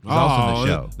he's also in the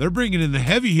show. They're bringing in the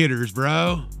heavy hitters,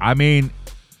 bro. I mean,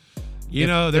 You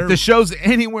know, if they're the show's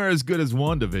anywhere as good as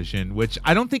WandaVision, which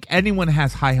I don't think anyone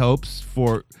has high hopes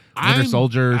for Winter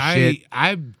Soldier shit.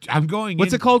 I'm going.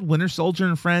 What's it called? Winter Soldier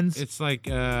and Friends? It's like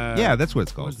yeah, that's what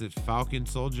it's called. What is it? Falcon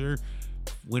Soldier,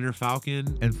 Winter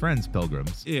Falcon, and Friends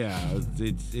Pilgrims. Yeah,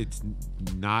 it's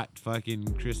not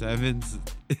fucking Chris Evans.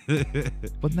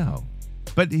 But no,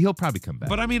 but he'll probably come back.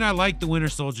 But I mean, I like the Winter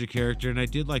Soldier character, and I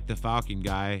did like the Falcon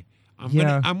guy.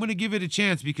 I'm gonna give it a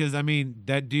chance because I mean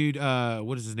that dude.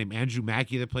 What is his name? Andrew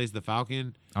Mackie that plays the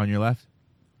Falcon. On your left.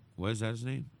 What is that his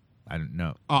name? I don't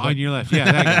know. Oh, on your left.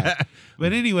 Yeah, that guy.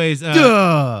 But anyways,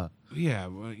 duh. Yeah,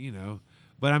 well, you know.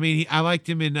 But I mean, I liked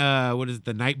him in what is it,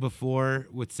 The Night Before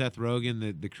with Seth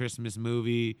Rogen, the Christmas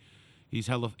movie. He's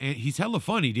hella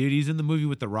funny, dude. He's in the movie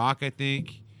with The Rock, I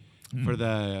think, for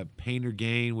the Pain or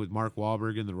Gain with Mark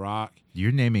Wahlberg and The Rock.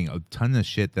 You're naming a ton of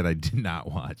shit that I did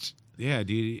not watch. Yeah,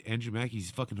 dude. Andrew Mackie's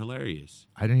fucking hilarious.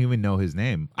 I didn't even know his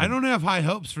name. I don't have high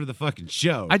hopes for the fucking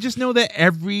show. I just know that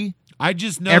every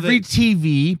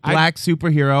TV black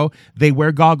superhero, they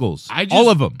wear goggles. All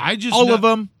of them. All of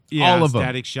them.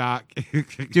 Static Shock.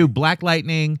 Dude, Black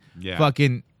Lightning,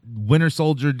 fucking Winter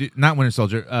Soldier, not Winter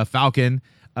Soldier, Falcon,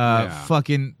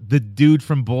 fucking the dude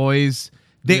from Boys.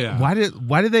 Why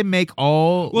did they make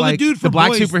all the black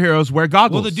Boys, superheroes wear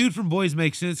goggles? Well, the dude from Boys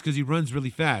makes sense because he runs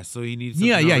really fast, so he needs. He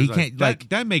can't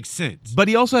that makes sense. But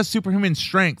he also has superhuman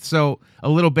strength, so a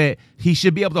little bit he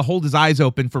should be able to hold his eyes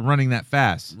open for running that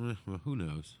fast. Well, who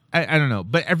knows? I don't know,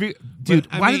 but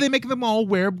why do they make them all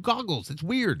wear goggles? It's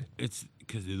weird. It's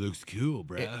because it looks cool,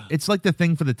 bro. It's like the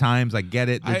thing for the times. I get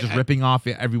it. They're just ripping off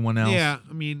everyone else. Yeah,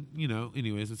 I mean, you know.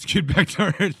 Anyways, let's get back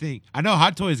to our thing. I know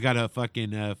Hot Toys got a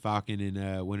fucking Falcon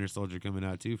and Winter Soldier coming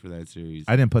out too for that series.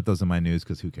 I didn't put those in my news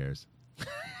because who cares?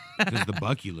 Because the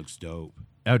Bucky looks dope.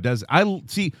 Oh, does I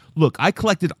see? Look, I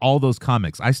collected all those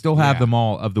comics. I still have them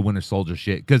all of the Winter Soldier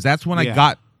shit because that's when I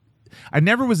got. I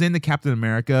never was into Captain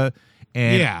America.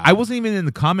 And I wasn't even in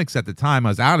the comics at the time. I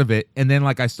was out of it. And then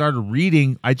I started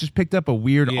reading. I just picked up a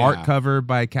weird art cover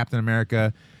by Captain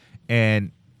America.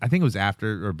 And I think it was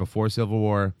after or before Civil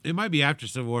War. It might be after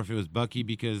Civil War if it was Bucky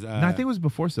because... no, I think it was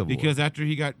before Civil War. Because after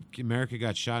America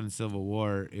got shot in Civil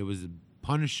War, it was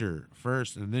Punisher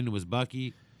first and then it was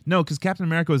Bucky. No, because Captain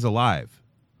America was alive.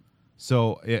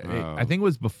 So I think it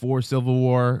was before Civil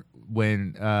War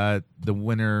when the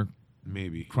Winter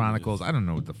Chronicles... I don't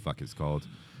know what the fuck it's called.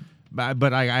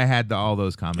 But I had all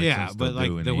those comics. Yeah, but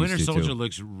the Winter Soldier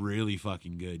looks really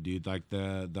fucking good, dude. Like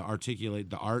the art,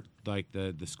 like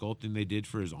the sculpting they did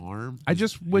for his arm. I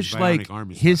just wish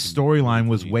his storyline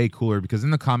was way cooler because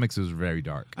in the comics it was very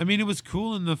dark. I mean, it was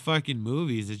cool in the fucking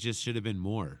movies. It just should have been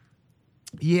more.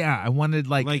 Yeah, I wanted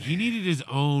like he needed his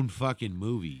own fucking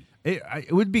movie.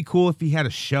 It would be cool if he had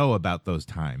a show about those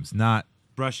times, not.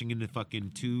 Rushing into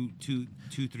fucking two,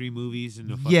 3 movies and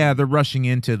they're rushing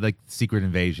into like Secret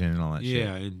Invasion and all that shit.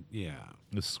 And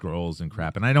the Skrulls and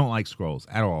crap, and I don't like Skrulls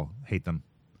at all. Hate them.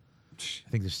 I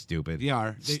think they're stupid. They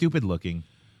are stupid looking.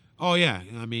 Oh yeah,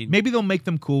 I mean maybe they'll make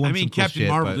them cool. I mean, Captain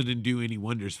Marvel but didn't do any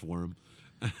wonders for him.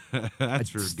 That's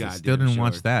for goddamn still didn't sure.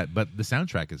 watch that, but the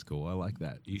soundtrack is cool. I like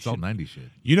that. It's all 90s shit.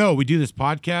 You know, we do this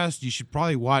podcast. You should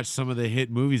probably watch some of the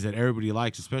hit movies that everybody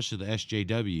likes, especially the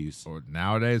SJWs. Or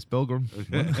nowadays, Pilgrim.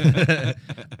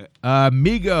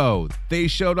 Mego. They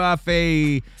showed off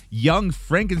a young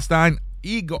Frankenstein.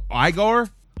 Igor.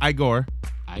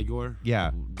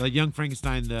 Yeah. The Young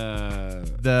Frankenstein.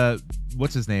 The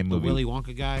what's his name movie? The Willy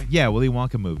Wonka guy. Yeah, Willy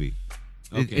Wonka movie.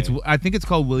 Okay. I think it's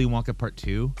called Willy Wonka Part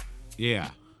 2. Yeah.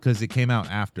 Because it came out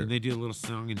after. And they do a little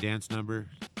song and dance number.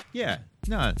 Yeah.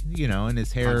 No, and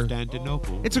his hair.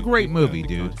 Constantinople. It's a great movie,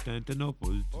 dude.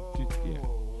 Constantinople. Yeah.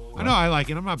 I know, I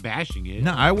like it. I'm not bashing it.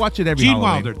 No, I watch it every Gene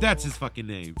Halloween. Wilder. That's his fucking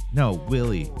name. No,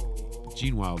 Willy.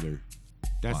 Gene Wilder.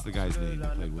 That's the guy's name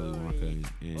that played Willy Wonka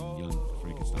and Young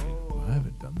Frankenstein. I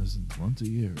haven't done this in 20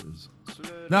 years.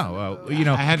 No,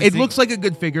 it looks like a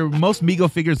good figure. Most Mego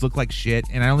figures look like shit,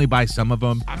 and I only buy some of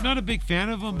them. I'm not a big fan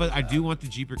of them, but I do want the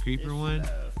Jeeper Creeper one.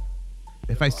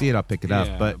 If I see it, I'll pick it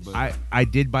up. But I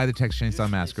did buy the Texas Chainsaw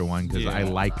Massacre one because I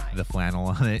like the flannel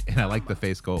on it, and I like the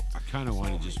face sculpt. I kind of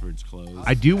want it just for its clothes.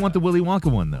 I do want the Willy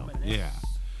Wonka one, though. Yeah.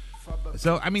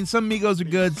 So, I mean, some Migos are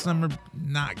good, some are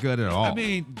not good at all. I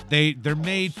mean, they're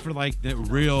made for, like, the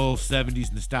real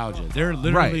 70s nostalgia. They're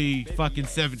literally fucking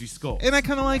 70s sculpts. And I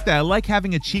kind of like that. I like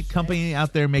having a cheap company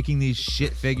out there making these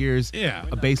shit figures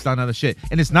based on other shit.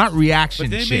 And it's not reaction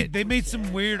shit. They made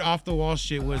some weird off-the-wall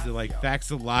shit. Was it, like,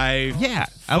 Facts of Life? Yeah,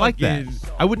 I like that.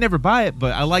 I would never buy it,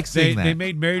 but I like seeing that. They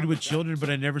made Married with Children, but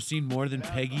I never seen more than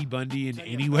Peggy Bundy in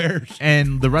anywhere.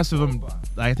 And the rest of them,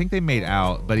 I think they made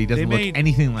Out, but he doesn't look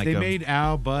anything like him. They made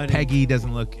Al, Bud, and- Peggy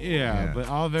doesn't look. Yeah, but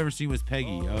all I've ever seen was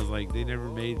Peggy. I was like, they never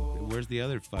made. Where's the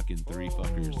other fucking 3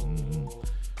 fuckers?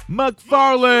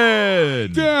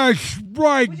 McFarlane. That's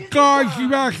right, guys.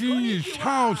 You're actually in his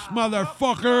house,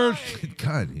 motherfuckers.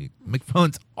 God,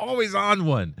 McFarlane's always on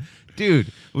one.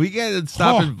 Dude, we gotta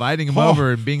stop inviting him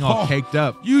over and being all caked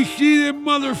up. You see that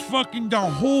motherfucking the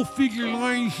whole figure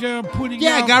lines that I'm putting out?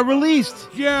 Yeah, it got released.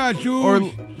 Yeah, dude. Or,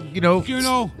 you know,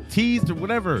 teased or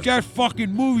whatever. That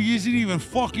fucking movie isn't even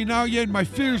fucking out yet. And my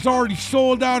figure's already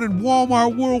sold out in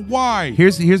Walmart worldwide.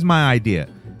 Here's my idea.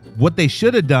 What they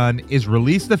should have done is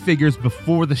release the figures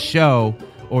before the show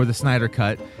or the Snyder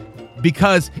Cut,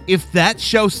 because if that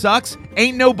show sucks,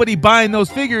 ain't nobody buying those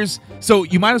figures. So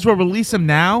you might as well release them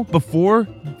now before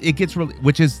it gets released,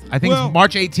 which is, I think, it's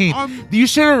March 18th. You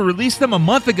should have released them a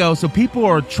month ago, so people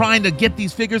are trying to get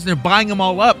these figures and they're buying them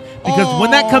all up. Because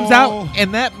when that comes out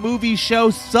and that movie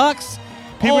show sucks,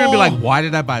 people are going to be like, why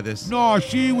did I buy this? No,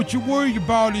 see, what you're worried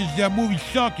about is that movie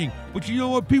sucking. But you know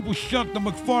what? People suck the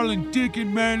McFarlane dick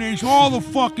and mayonnaise all the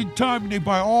fucking time, and they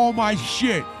buy all my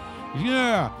shit.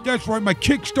 Yeah, that's right. My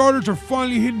Kickstarters are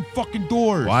finally hitting fucking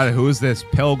doors. What? Who's this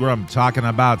Pilgrim talking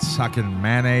about sucking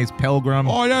mayonnaise? Pilgrim?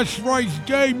 Oh, that's right. It's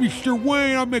gay, Mr.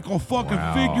 Wayne. I'll make a fucking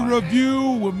figure of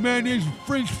you with mayonnaise and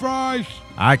french fries.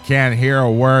 I can't hear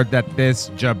a word that this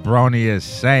jabroni is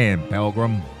saying,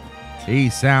 Pilgrim. He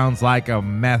sounds like a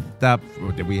methed up.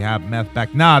 Did we have meth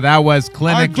back? No, that was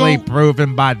clinically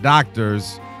proven by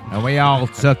doctors, and we all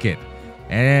took it.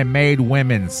 And it made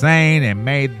women sane and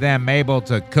made them able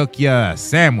to cook you a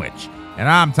sandwich. And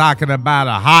I'm talking about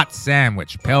a hot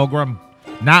sandwich, Pilgrim.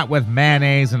 Not with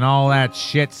mayonnaise and all that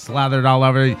shit slathered all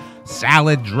over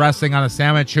salad dressing on a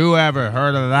sandwich. Who ever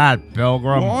heard of that,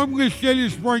 Pilgrim? Well, I'm going to say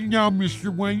this right now,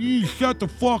 Mr. Wayne. You need to shut the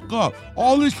fuck up.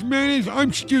 All this mayonnaise,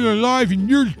 I'm still alive and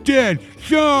you're dead.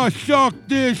 Suck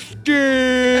this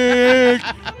dick.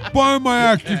 Buy my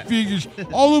action figures.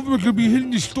 All of them are going to be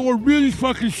hitting the store really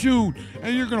fucking soon.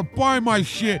 And you're going to buy my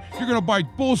shit. You're going to buy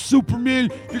both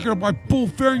Superman. You're going to buy both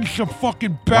variants of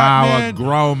fucking Batman. Wow, a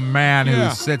grown man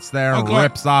who sits there and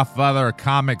rips off other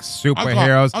comic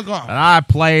superheroes that I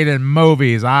played in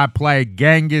movies. I played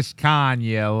Genghis Khan,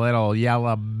 you little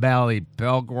yellow belly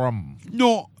Pilgrim.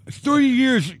 No, 30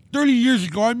 years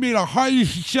ago, I made a highly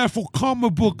successful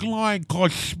comic book line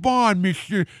called Spawn,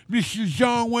 Mr.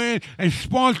 John Wayne, and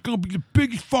Spawn's gonna be the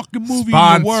biggest fucking movie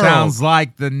in the world. Spawn sounds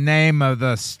like the name of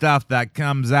the stuff that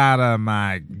comes out of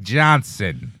my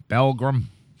Johnson, Pilgrim.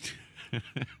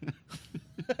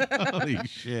 Holy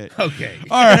shit. Okay.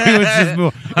 All right, let's just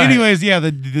move. Anyways, yeah,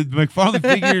 the McFarlane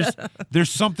figures, there's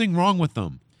something wrong with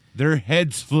them. Their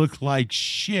heads look like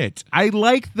shit. I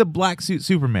like the black suit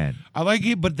Superman. I like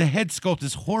it, but the head sculpt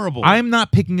is horrible. I'm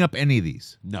not picking up any of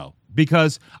these. No.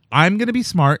 Because I'm going to be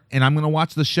smart and I'm going to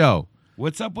watch the show.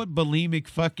 What's up with bulimic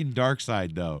fucking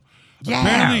Darkseid, though?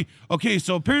 Yeah.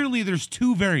 Apparently there's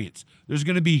 2 variants. There's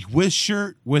going to be with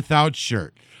shirt, without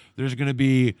shirt. There's going to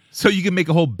be... So you can make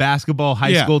a whole basketball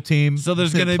high school team. So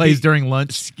there's going to be... plays during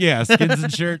lunch. Yeah, skins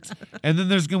and shirts. And then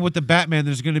there's going to... With the Batman,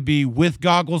 there's going to be with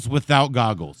goggles, without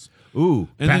goggles. Ooh.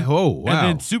 Wow. And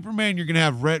then Superman, you're going to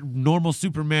have normal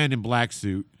Superman in black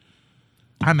suit.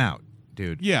 I'm out,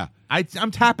 dude. Yeah.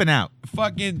 I'm tapping out.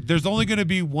 Fucking... There's only going to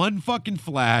be one fucking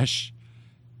Flash.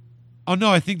 Oh, no,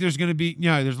 I think there's going to be...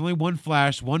 Yeah, there's only one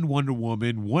Flash, one Wonder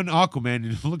Woman, one Aquaman,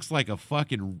 and it looks like a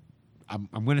fucking... I'm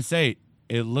going to say...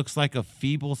 It looks like a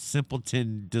feeble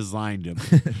simpleton designed him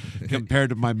compared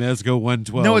to my Mezco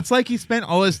 112. No, it's like he spent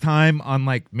all his time on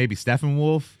like maybe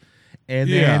Steppenwolf, and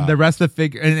then the rest of the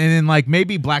figure, and then like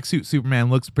maybe Black Suit Superman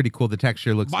looks pretty cool. The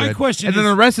texture looks good. And then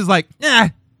the rest is like,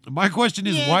 My question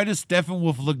is, why does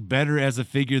Steppenwolf look better as a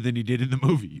figure than he did in the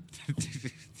movie?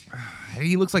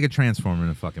 He looks like a Transformer in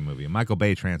a fucking movie, a Michael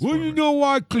Bay Transformer. Well, you know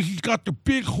why? Because he's got the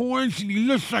big horns and he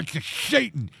looks like the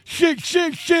Satan.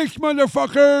 666,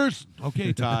 motherfuckers.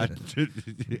 Okay, Todd.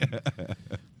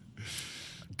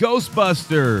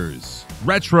 Ghostbusters,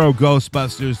 retro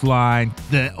Ghostbusters line,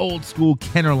 the old school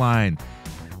Kenner line.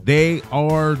 They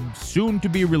are soon to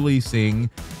be releasing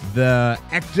the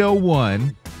Ecto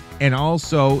 1 and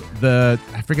also I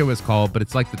forget what it's called, but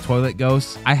it's like the toilet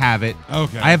ghost. I have it.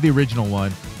 Okay. I have the original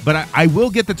one, but I will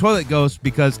get the toilet ghost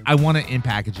because I want it in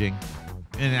packaging.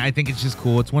 And I think it's just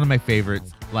cool. It's one of my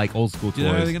favorites, like old school toys.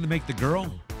 Are they going to make the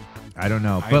girl? I don't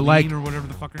know. Eileen, but like, or whatever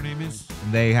the fuck her name is.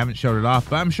 They haven't showed it off,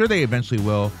 but I'm sure they eventually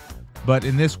will. But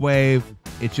in this wave,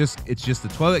 it's just the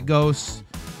toilet ghost,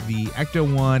 the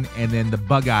Ecto 1, and then the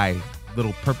bug eye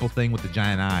little purple thing with the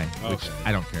giant eye, which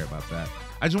I don't care about that.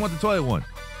 I just want the toilet one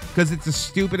because it's a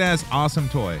stupid ass awesome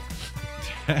toy.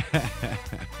 I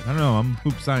don't know. I'm a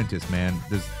poop scientist, man.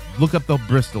 Look up the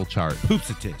Bristol chart.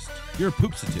 Poopsatist. You're a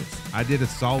poopsatist. I did a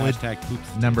solid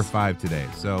 #poopsatist. number 5 today.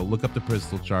 So look up the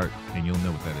Bristol chart and you'll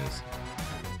know what that is.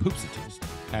 Poopsatist.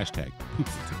 #poopsatist.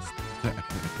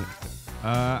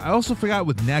 I also forgot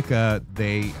with NECA,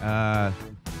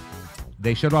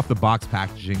 they showed off the box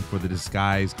packaging for the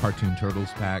Disguise Cartoon Turtles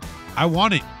pack. I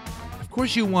want it. Of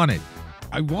course you want it.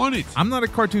 I want it. I'm not a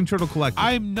Cartoon Turtle collector.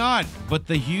 I'm not, but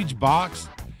the huge box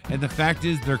and the fact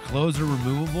is their clothes are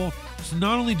removable. So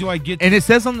not only do I get and it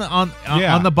says on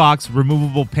the box,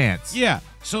 removable pants. yeah,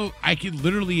 so I could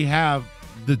literally have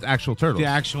The actual turtle. the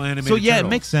actual animated So yeah, turtle. it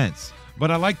makes sense. But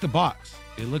I like the box.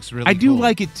 It looks really I do cool.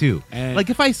 like it too. And like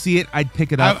if I see it, I'd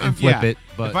pick it up and flip it.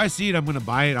 But if I see it, I'm going to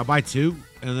buy it. I'll buy 2,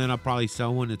 and then I'll probably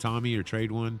sell one to Tommy or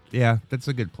trade one. yeah, that's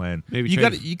a good plan. Maybe you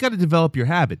trade got to develop your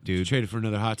habit, dude. Trade it for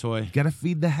another hot toy. You got to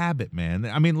feed the habit, man.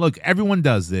 I mean, look, everyone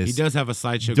does this. He does have a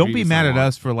sideshow. Don't be Grievous mad I at want.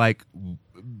 us for like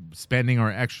spending our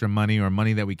extra money or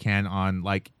money that we can on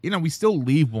we still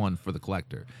leave one for the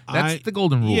collector. That's the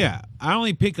golden rule. Yeah, I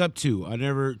only pick up 2. I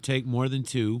never take more than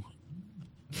 2.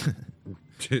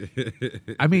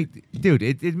 I mean, dude,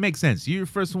 it makes sense. You're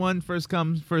first one, first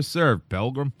come, first serve,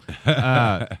 Pilgrim.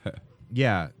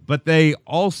 Yeah, but they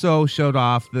also showed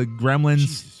off the Gremlins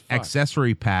Jesus fuck.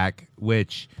 accessory pack,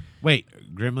 which Wait,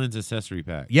 Gremlins accessory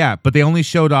pack. yeah, but they only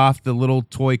showed off the little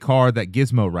toy car that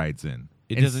Gizmo rides in.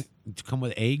 It And doesn't come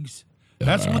with eggs.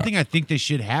 That's one thing I think they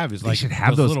should have. Is They like should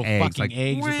have those those little eggs, fucking like,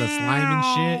 eggs with the slime and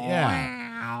shit.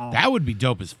 Yeah, that would be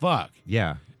dope as fuck.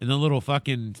 Yeah. And the little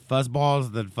fucking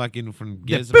fuzzballs that fucking from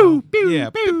Yeah, Gizmo. boo, boo, yeah,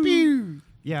 boo. boo.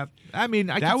 Yeah, I mean,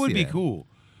 I That could would see be that. cool.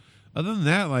 Other than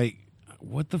that, like,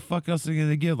 what the fuck else are they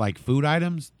gonna give? Like food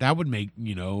items? That would make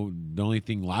the only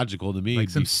thing logical to me. Like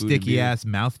would some be food and sticky beer. ass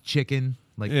mouth chicken.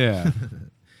 Like, Yeah.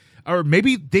 or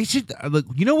maybe they should look.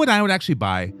 You know what I would actually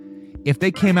buy if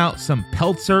they came out some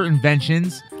Peltzer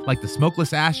inventions, like the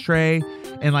smokeless ashtray,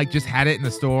 and like just had it in the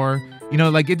store.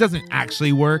 Like it doesn't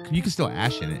actually work. You can still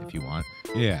ash in it if you want.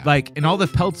 Yeah. Like in all the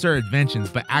Peltzer inventions,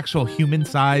 but actual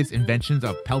human-sized inventions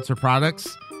of Peltzer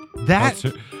products. That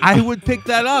Peltzer. I would pick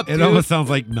that up. it dude. almost sounds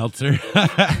like Meltzer.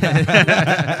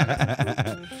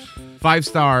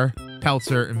 5-star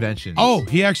Peltzer inventions. Oh,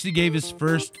 he actually gave his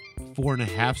first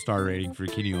 4.5-star rating for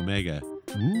Kenny Omega.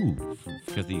 Ooh.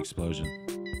 Because of the explosion,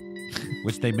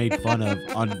 which they made fun of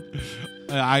on.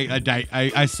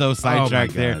 I so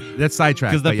sidetracked there That's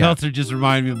sidetracked. because the but yeah. Peltzer just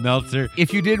reminded me of Meltzer.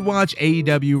 If you did watch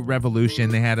AEW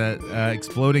Revolution, they had a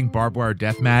exploding barbed wire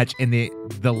death match, and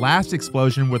the last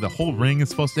explosion where the whole ring is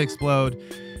supposed to explode,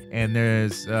 and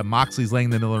there's Moxley's laying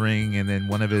in the middle of the ring, and then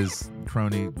one of his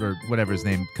crony or whatever his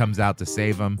name comes out to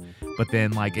save him, but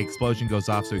then like explosion goes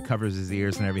off, so he covers his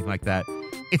ears and everything like that.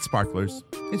 It's sparklers.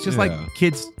 It's just like Yeah.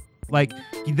 kids. Like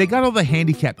they got all the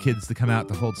handicapped kids to come out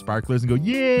to hold sparklers and go,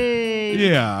 yay!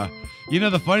 Yeah.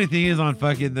 The funny thing is on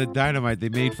fucking the Dynamite, they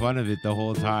made fun of it the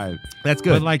whole time. That's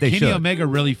good. But like They Kenny should. Omega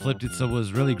really flipped it, so it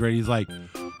was really great. He's like,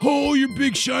 "Oh, your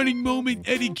big shining moment,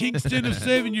 Eddie Kingston, of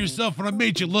saving yourself, and I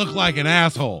made you look like an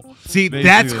asshole." See, Basically.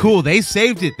 that's cool. They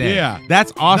saved it there. Yeah.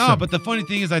 That's awesome. No, but the funny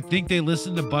thing is, I think they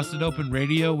listened to Busted Open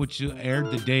Radio, which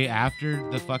aired the day after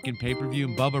the fucking pay-per-view,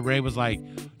 and Bubba Ray was like,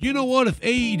 "You know what? If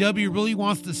AEW really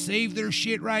wants to save their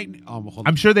shit right now," hold on.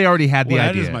 I'm sure they already had the Well,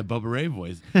 idea. that is my Bubba Ray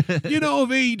voice. If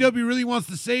AEW really wants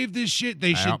to save this shit,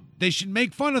 they should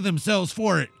make fun of themselves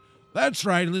for it. That's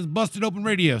right. It's Busted Open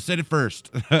Radio said it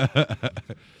first.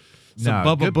 So No,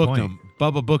 Bubba good booked point. him.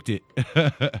 Bubba booked it.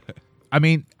 I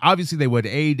mean, obviously they would.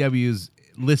 AEW's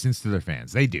listens to their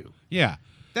fans. They do. Yeah.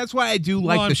 That's why I do Well,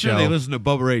 like I'm the sure show. they listen to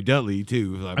Bubba Ray Dudley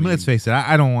too. I mean, let's face it.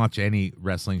 I don't watch any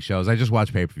wrestling shows. I just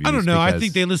watch pay-per-views. I don't know. I because-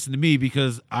 think they listen to me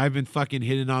because I've been fucking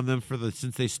hitting on them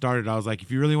since they started. I was like,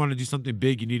 if you really want to do something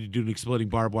big, you need to do an exploding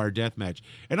barbed wire death match.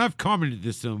 And I've commented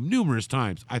this to them numerous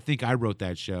times. I think I wrote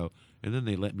that show, and then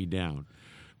they let me down.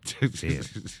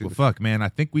 Well, fuck, man. I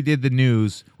think we did the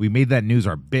news. We made that news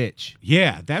our bitch.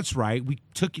 Yeah, that's right. We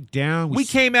took it down. We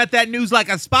came at that news like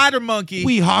a spider monkey.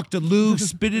 We hawked a loo,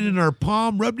 spit it in our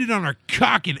palm, rubbed it on our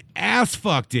cock, and ass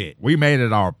fucked it. We made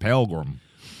it our pilgrim.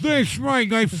 That's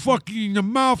right. I fuck you in the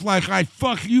mouth like I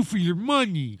fuck you for your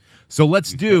money. So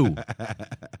let's do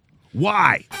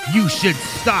why you should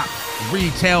stop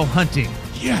retail hunting.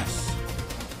 Yes.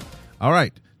 All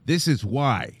right. This is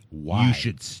why Why? you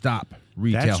should stop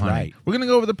retail That's hunting. right. We're going to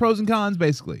go over the pros and cons,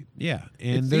 basically. Yeah,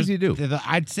 and It's there's- easy to do.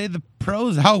 I'd say the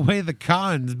pros outweigh the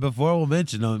cons before we'll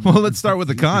mention them. Well, let's start with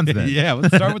the cons then. Yeah,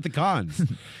 let's start with the cons.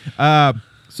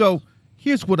 So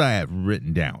here's what I have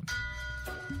written down.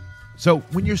 So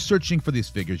when you're searching for these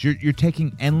figures, you're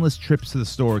taking endless trips to the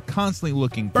store, constantly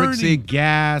looking. Burning BrickSeek,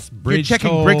 gas, bridge you're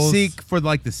checking tolls. BrickSeek for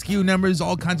like the SKU numbers,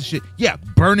 all kinds of shit. Yeah,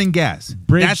 burning gas.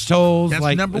 Bridge tolls, That's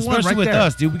like number one especially right with there.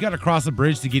 us, dude. We got to cross a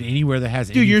bridge to get anywhere that has.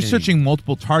 Dude, you're anything. searching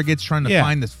multiple targets trying to Yeah.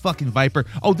 find this fucking Viper.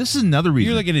 Oh, this is another reason.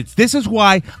 You're looking at- This is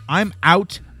why I'm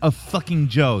out of fucking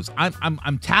Joe's.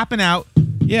 I'm tapping out,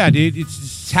 Yeah, dude. It's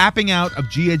just, tapping out of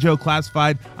G.I. Joe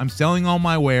Classified. I'm selling all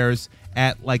my wares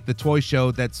at like the toy show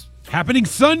that's happening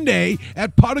Sunday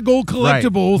at Pot of Gold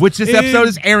Collectibles, right. Which this in- episode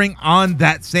is airing on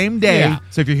that same day. Yeah.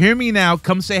 So if you hear me now,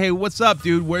 come say, hey, what's up,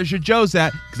 dude? Where's your Joe's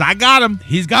at? Because I got him.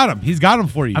 He's got him. He's got him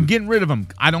for you. I'm getting rid of them.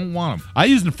 I don't want them. I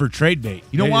used them for trade bait.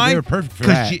 You know why? They were perfect for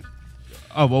that.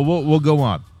 Oh, well, we'll go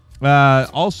on.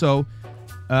 Also,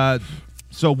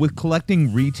 so with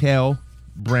collecting retail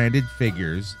branded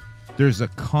figures, there's a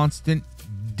constant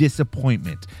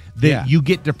disappointment that Yeah. you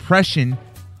get depression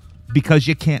because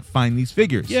you can't find these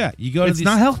figures. Yeah, you go. It's to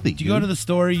not healthy. You go to the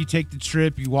store, you take the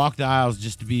trip, you walk the aisles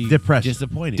just to be Depression.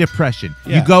 disappointed. Depression.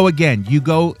 Yeah. You go again. You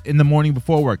go in the morning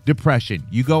before work. Depression.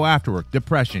 You go after work.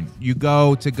 Depression. You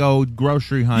go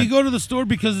grocery hunt. You go to the store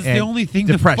because it's the And only thing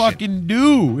depression. to fucking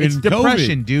do. It's in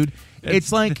depression, COVID. dude.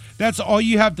 It's like that's all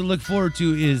you have to look forward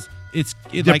to is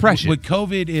Depression. Like, with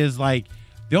COVID is like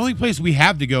the only place we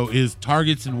have to go is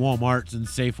Targets and Walmarts and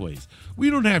Safeways. We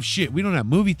don't have shit. We don't have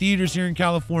movie theaters here in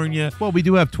California. well, we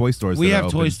do have toy stores. We that are have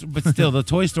open. toys, but still, the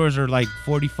toy stores are like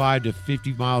 45 to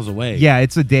 50 miles away. Yeah,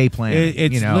 it's a day plan.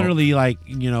 It's you know? literally like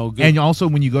go, And also,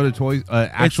 when you go to toy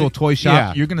actual toy shop,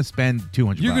 yeah. you're gonna spend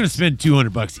 $200. you're gonna spend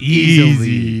 $200 Easily.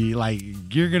 easy. Like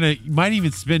you might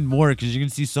even spend more because you're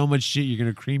gonna see so much shit. You're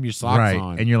gonna cream your socks right,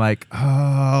 on, and you're like,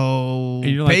 oh,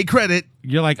 And you're pay like- credit.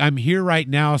 you're like, I'm here right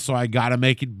now, so I gotta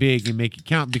make it big and make it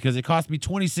count because it cost me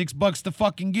 $26 to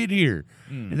fucking get here,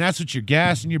 and that's what your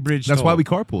gas and your bridge. That's toll. why we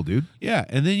carpool, dude. Yeah,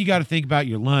 and then you got to think about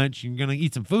your lunch. You're gonna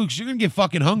eat some food 'cause you're gonna get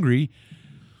fucking hungry.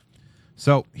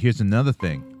 So here's another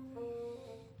thing: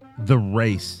 the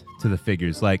race to the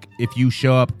figures. Like, if you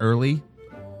show up early,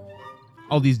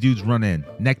 all these dudes run in,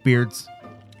 neckbeards.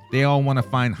 They all want to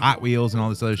find Hot Wheels and all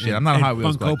this other shit. I'm not a And Hot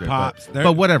Wheels Funko collector, Pops.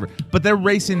 but whatever. But they're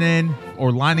racing in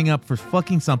or lining up for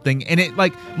fucking something. And it,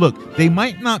 like, look, they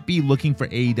might not be looking for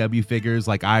AEW figures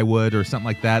like I would or something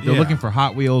like that. They're Yeah. looking for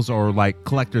Hot Wheels or like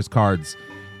collector's cards.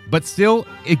 But still,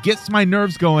 it gets my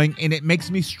nerves going and it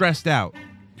makes me stressed out.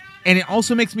 And it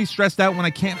also makes me stressed out when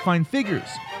I can't find figures.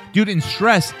 Dude, and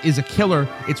stress is a killer.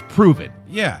 It's proven.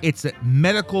 Yeah. It's a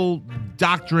medical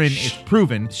doctrine. It's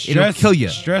proven. It'll kill you.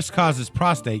 Stress causes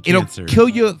prostate It'll cancer. kill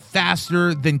you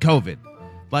faster than COVID.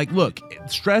 Like, look,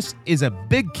 stress is a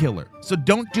big killer. So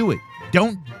don't do it.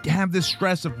 Don't have the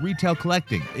stress of retail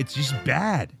collecting. It's just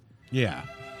bad. Yeah.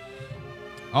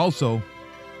 Also,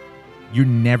 you're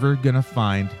never going to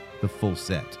find the full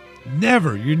set.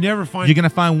 Never. You never find. You're going to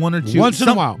find one or two. Once in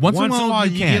a while. Once in a while,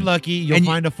 you you can. get lucky. You'll And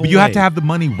find a full. But you have leg. to have the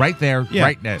money right there, Yeah.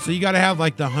 right now. So you got to have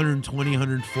like the 120,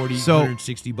 140, So,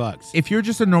 160 bucks. If you're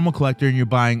just a normal collector and you're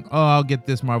buying, oh, I'll get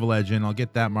this Marvel Legend, I'll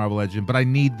get that Marvel Legend, but I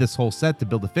need this whole set to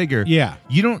build a figure. Yeah.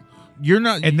 You're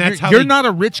not, And that's you're, how you're they- not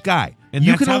a rich guy. And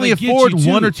You that's can how only they get afford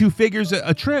you, one too. or two figures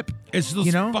a trip. It's those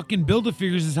you know? fucking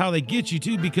Build-A-Figures is how they get you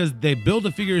too, because they build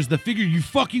a figure is the figure you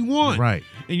fucking want. Right.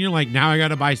 And you're like, now I got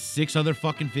to buy 6 other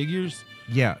fucking figures.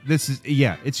 Yeah,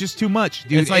 it's just too much,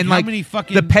 dude. It's like and how like many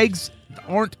fucking- the pegs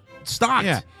aren't stocked.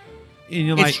 Yeah. And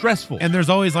you're It's like, stressful. And there's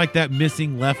always like that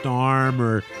missing left arm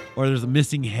or there's a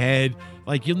missing head.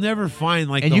 Like you'll never find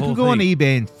like And the you whole can go on thing.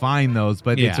 ehave and find those,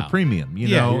 but it's a Yeah. premium, you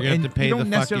Yeah, know. you're gonna and have to pay you don't the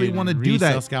necessarily fucking want to do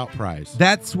resale that. scout price.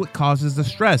 That's what causes the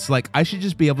stress. Like, I should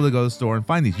just be able to go to the store and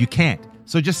find these. You can't.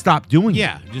 So just stop doing it.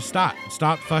 Yeah, just stop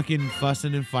fucking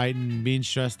fussing and fighting and being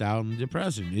stressed out and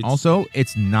depressing. It's, Also,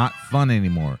 it's not fun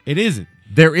anymore. it isn't.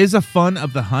 There is a fun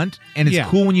of the hunt, and it's Yeah.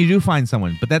 cool when you do find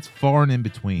someone, but that's far and in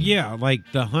between. Yeah, like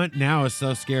the hunt now is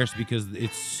so scarce because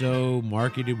it's so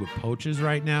marketed with poaches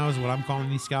right now is what I'm calling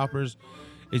these scalpers.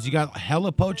 Is you got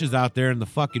hella poaches out there in the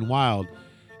fucking wild.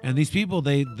 And these people,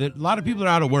 a lot of people are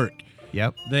out of work.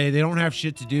 Yep. They don't have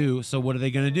shit to do, so what are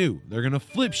they going to do? They're going to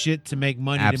flip shit to make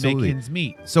money Absolutely. to make ends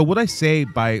meet. So what I say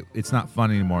by it's not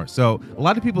fun anymore. So a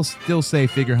lot of people still say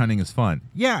figure hunting is fun.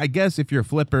 Yeah, I guess if you're a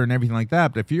flipper and everything like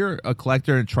that, but if you're a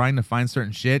collector and trying to find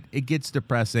certain shit, it gets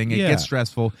depressing. It Yeah. gets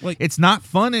stressful. Like- it's not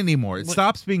fun anymore. It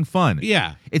stops being fun.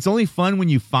 Yeah. It's only fun when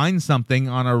you find something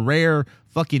on a rare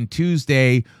fucking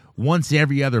Tuesday once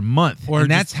every other month. Or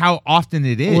and that's how often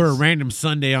it is. Or a random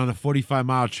Sunday on a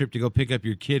 45-mile trip to go pick up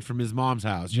your kid from his mom's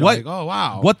house. You're What- like, oh,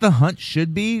 wow. What the hunt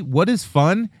should be, what is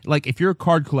fun, like if you're a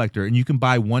card collector and you can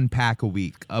buy one pack a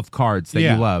week of cards that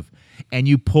Yeah. you love, and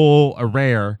you pull a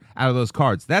rare out of those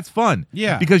cards. That's fun.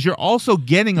 Yeah. Because you're also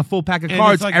getting a full pack of And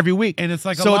cards it's like- every week. and it's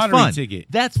like a so lottery it's fun. ticket.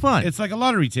 That's fun. It's like a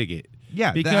lottery ticket.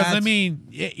 Yeah, Because, that's-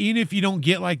 even if you don't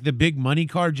get, like, the big money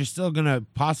card, you're still going to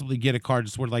possibly get a card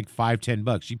that's worth, like,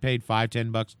 $5-10. You paid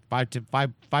 $5-10,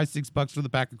 $5-6 for the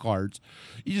pack of cards.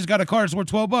 You just got a card that's worth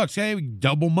 $12. Hey,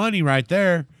 double money right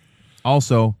there.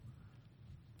 Also,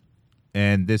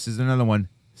 and this is another one,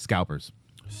 scalpers.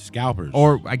 Scalpers.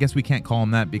 Or I guess we can't call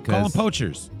them that call because them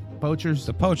poachers. poachers,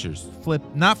 The poachers.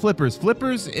 not flippers.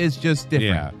 Flippers is just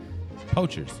different. Yeah.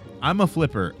 Poachers. I'm a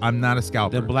flipper. I'm not a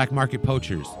scalper. The black market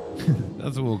poachers.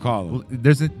 That's what we'll call them.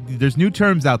 There's new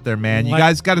terms out there, man. You Like-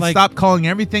 guys got to like- stop calling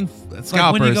everything scalpers.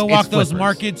 Like when you go walk it's those flippers.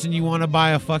 markets and you want to buy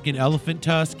a fucking elephant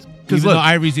tusk, 'Cause even look- though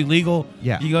ivory's illegal,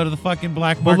 Yeah. you go to the fucking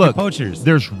black But market look, poachers.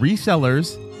 there's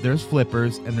resellers, there's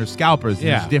flippers, and there's scalpers. And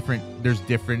Yeah. There's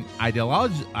different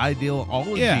ideology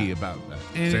Yeah. about that.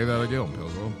 And- Say that again,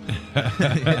 Pilgrim.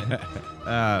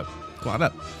 Caught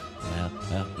up.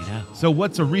 Well, you know. So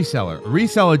what's a reseller? A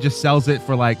reseller just sells it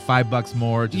for like $5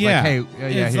 more. Just Yeah. like, hey,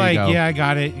 yeah, it's here like, you go. yeah, I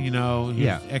got it. You know, here's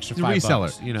Yeah. extra He's a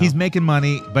 $5. reseller. You know, He's making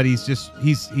money, but he's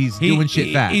doing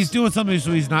shit fast. He's doing something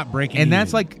so he's not breaking. And that's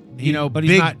even. like, you know, but big-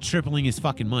 he's not tripling his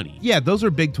fucking money. Yeah, those are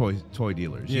big toy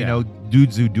dealers. You Yeah. know,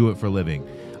 dudes who do it for a living.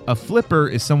 A flipper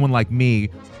is someone like me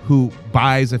who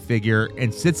buys a figure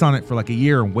and sits on it for like a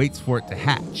year and waits for it to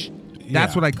hatch.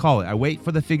 That's Yeah. what I call it. I wait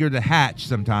for the figure to hatch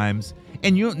sometimes,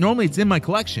 and normally it's in my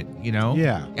collection. You know,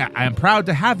 Yeah. I'm proud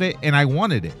to have it, and I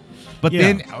wanted it. But Yeah.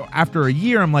 then after a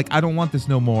year, I'm like, I don't want this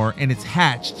no more, and it's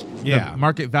hatched. Yeah. The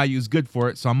market value is good for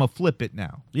it, so I'm gonna flip it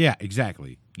now. Yeah,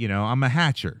 exactly. You know, I'm a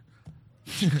hatcher.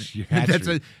 Your That's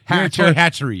a You're hatcher. toy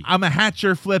hatchery. I'm a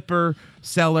hatcher, flipper,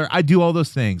 seller. I do all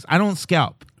those things. I don't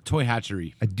scalp. Toy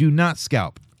hatchery. I do not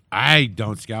scalp. I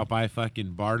don't scalp. I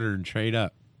fucking barter and trade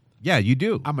up. Yeah, you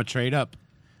do. I'm a trade up.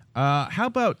 How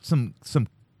about some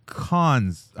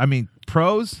cons? I mean,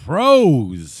 pros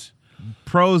Pros.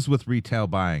 with retail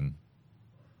buying.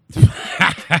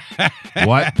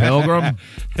 What, Pilgrim?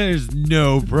 There's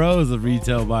no pros of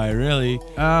retail buy, really.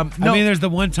 No. I mean, there's the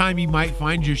one time you might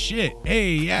find your shit.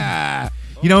 Hey, yeah.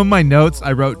 You know, in my notes,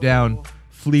 I wrote down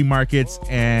flea markets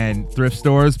and thrift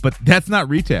stores, but that's not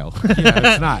retail. Yeah,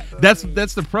 it's not. That's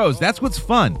the pros. That's what's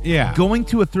fun. Yeah. Going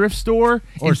to a thrift store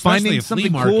Or and especially finding a flea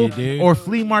something market, cool, dude. or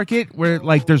flea market where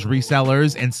like there's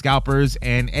resellers and scalpers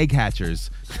and egg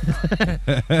hatchers.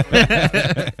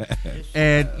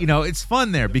 And you know, it's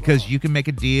fun there because you can make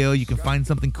a deal, you can find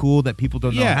something cool that people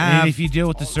don't know Yeah, have. and if you deal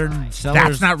with the certain sellers,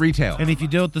 That's not retail. And if you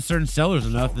deal with the certain sellers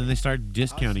enough, then they start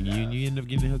discounting you, and you end up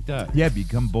getting hooked up. Yeah,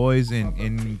 become boys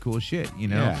in cool shit, you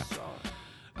know?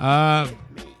 Yeah.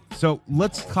 So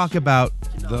let's talk about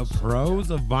The pros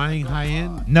of buying high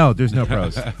end. no, there's no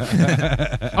pros.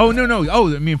 Oh, no.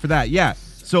 Oh, I mean for that, yeah.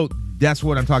 So that's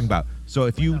what I'm talking about. So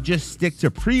if you just stick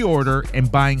to pre-order and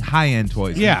buying high-end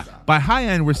toys. Yeah. By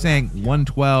high-end, we're saying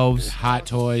 112s Hot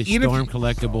toys, Even if Storm you-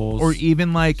 collectibles, or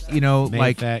even like, you know,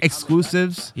 like Mayfix.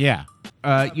 exclusives. yeah.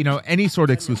 You know, any sort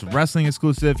of exclusive, wrestling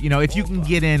exclusive, you know, if you can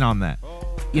get in on that.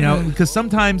 You know, because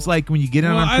sometimes, like, when you get in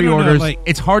Well, on I don't know, pre-orders, like-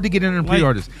 it's hard to get in on like-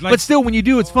 pre-orders. like- but still, when you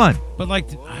do, it's fun. But like,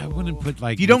 I wouldn't put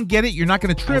like. If you don't get it, you're not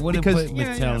going to I trip wouldn't because put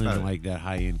yeah, Mattel yeah, in like that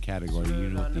high end category. You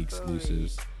know, with the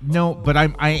exclusives. no, but I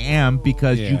am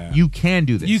because Yeah. you can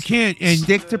do this. You can't and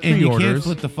stick to and you can't pre-orders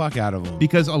flip the fuck out of them.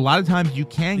 because a lot of times you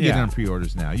can get Yeah. on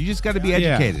pre-orders now. You just got to be Yeah.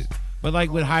 educated. But like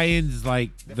with high end is like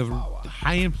the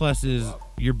high end plus is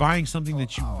you're buying something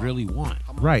that you really want.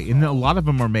 Right, and a lot of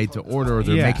them are made to order, or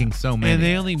they're Yeah. making so many. and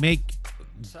they only make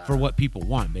for what people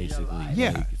want, basically.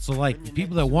 Yeah. Like, so like the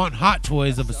people that want hot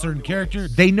toys of a certain character,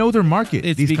 They know their market.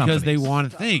 it's these because they companies. want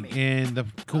a thing. And the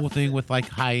cool thing with like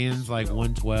high ends, like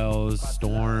 112s,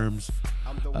 Storms,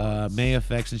 May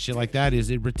effects and shit like that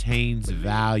is it retains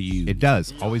value. It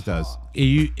does, always does.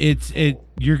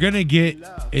 You're gonna get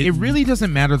It really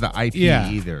doesn't matter the IP Yeah.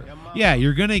 either. Yeah,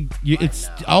 it's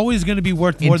always gonna be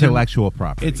worth more Intellectual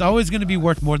property. It's always gonna be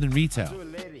worth more than retail.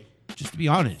 Just to be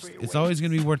honest, it's always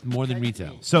gonna be worth more than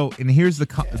retail. So, and here's the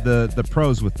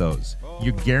pros with those.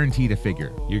 You're guaranteed a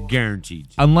figure. You're guaranteed.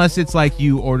 Unless it's like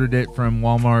you ordered it from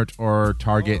Walmart or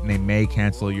Target and they may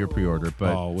cancel your pre-order.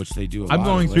 But Oh, which they do. I'm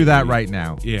going through that right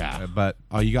now. Yeah. But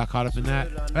Oh, you got caught up in that?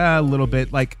 a little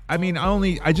bit. Like, I mean,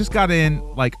 I just got in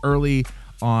like early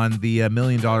on the $1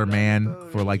 Million Man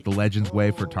for like the Legends Way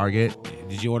for Target.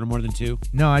 Did you order more than 2?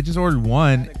 No, I just ordered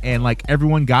one and like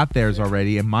everyone got theirs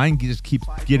already and mine just keeps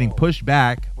getting pushed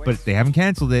back, but they haven't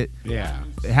canceled it. Yeah.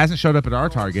 It hasn't showed up at our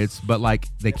Targets, but like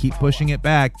they keep pushing it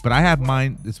back. But I have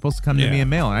mine. It's supposed to come to me Yeah. in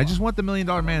mail, and I just want the $1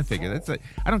 Million Man figure. That's it.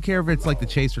 I don't care if it's like the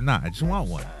Chase or not. I just want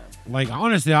one. Like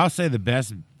honestly, I'll say the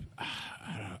best.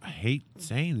 I hate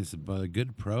saying this, but a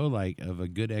good pro, like of a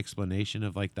good explanation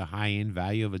of like the high end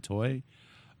value of a toy.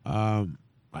 I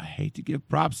hate to give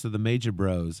props to the major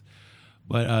bros,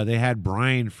 but they had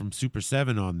Brian from Super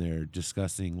 7 on there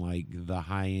discussing like the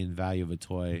high end value of a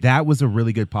toy. That was a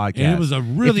really good podcast. And it was a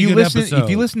really good episode. If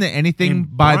you listen to anything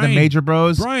And by the Brian- major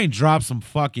bros, Brian dropped some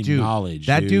fucking dude, knowledge.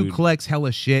 that dude collects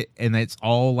hella shit, and it's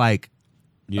all like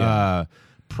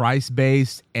price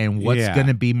based and what's Yeah. going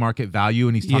to be market value.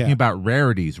 And he's talking Yeah. about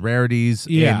rarities,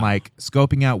 Yeah. and like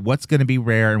scoping out what's going to be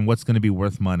rare and what's going to be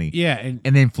worth money. Yeah, and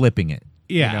then flipping it.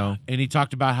 Yeah, you know? and he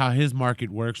talked about how his market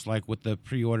works, like with the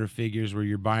pre-order figures, where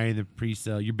you're buying the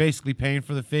pre-sale. You're basically paying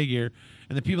for the figure,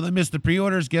 and the people that miss the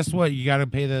pre-orders, guess what? You got to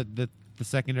pay the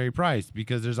secondary price,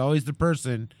 because there's always the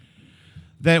person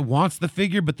that wants the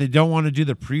figure, but they don't want to do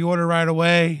the pre-order right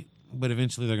away. But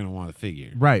eventually, they're going to want the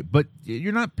figure. Right, but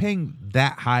you're not paying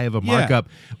that high of a Yeah. markup.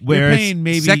 You're Whereas paying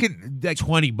maybe like,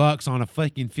 $20 on a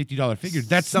fucking $50 figure.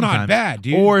 That's sometimes. not bad,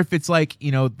 dude. Or if it's like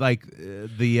the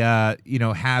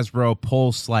Hasbro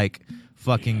Pulse like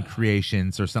fucking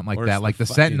creations or something like Or that, it's like the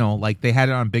the Sentinel, like they had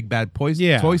it on Big Bad Toy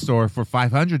Store for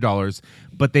 $500,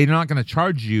 but they're not going to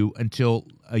charge you until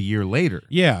a year later.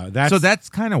 yeah, So that's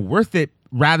kind of worth it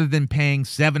rather than paying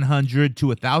 $700 to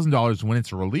 $1,000 when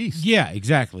it's released. Yeah,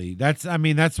 exactly. That's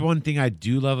one thing I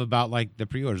do love about like the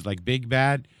pre-orders, like Big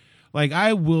Bad. Like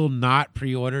I will not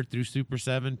pre-order through Super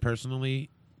 7 personally,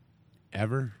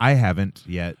 ever. I haven't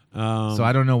yet, so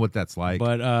I don't know what that's like.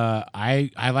 But I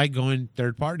like going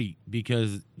third party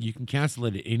because you can cancel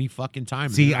it at any fucking time.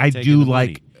 and See, they're not I taking do the money.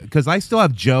 like, because I still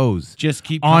have Joe's just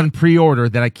keep on pre-order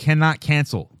that I cannot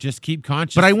cancel. just keep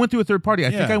conscious. But I went through a third party. I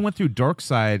think Yeah. I went through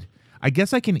Dorkside. I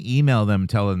guess I can email them,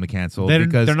 tell them to cancel they're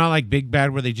because not like Big Bad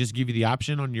where they just give you the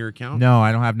option on your account. no,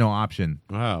 I don't have no option.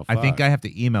 Oh, I think fuck. I have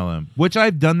to email them, which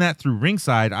I've done that through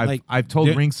Ringside. I've told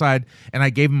the- Ringside, and I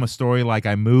gave them a story like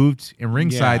I moved in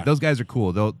Ringside. Yeah. Those guys are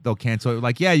cool. They'll cancel it.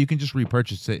 Like, yeah, you can just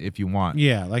repurchase it if you want.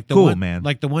 Yeah, like the Cool, one, man.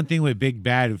 Like the one thing with Big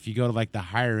Bad, if you go to like the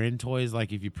higher end toys,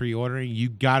 like if you're pre-ordering, you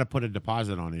got to put a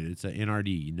deposit on it. It's an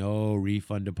NRD, no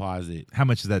refund deposit. How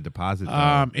much is that deposit?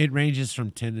 though? It ranges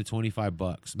from $10 to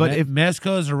 $25. But if-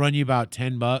 Mezco's will run you about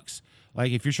 $10,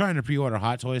 like if you're trying to pre-order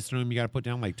Hot Toys through them, you got to put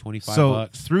down like $25. So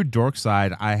through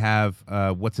Dorkside, I have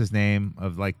what's his name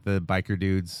of like the biker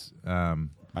dudes.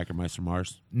 Biker Meister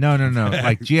Mars. No,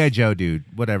 like G.I. Joe dude,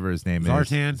 whatever his name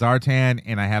Zartan. is. Zartan,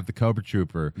 and I have the Cobra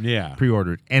Trooper Yeah.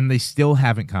 pre-ordered, and they still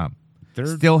haven't come. They're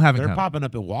Still haven't They're come. popping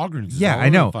up at Walgreens. Yeah, all I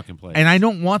over know. the fucking place. And I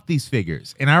don't want these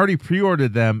figures, and I already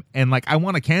pre-ordered them, and like I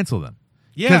want to cancel them.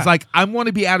 Yeah. Because like I want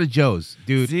to be out of Joe's,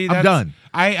 dude. See, I'm that's- done.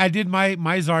 I did my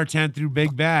Zartan through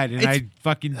Big Bad, and I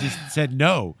fucking just said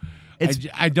no.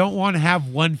 I don't want to have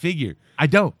one figure. I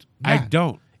don't. I Yeah.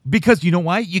 don't. Because you know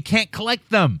why? You can't collect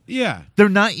them. Yeah. They're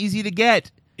not easy to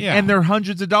get. Yeah. And they're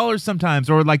hundreds of dollars sometimes,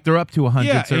 or like they're up to 100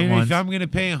 Yeah, certain and ones. if I'm going to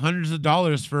pay hundreds of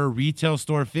dollars for a retail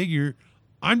store figure,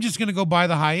 I'm just going to go buy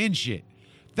the high-end shit.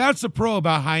 That's the pro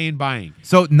about high-end buying.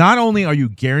 So not only are you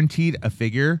guaranteed a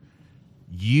figure,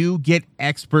 you get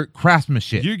expert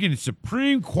craftsmanship. You're getting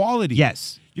supreme quality.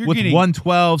 Yes. You're With getting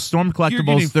 112 Storm you're getting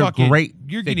collectibles, they're fucking- great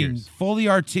You're figures. getting fully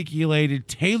articulated,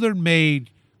 tailor-made,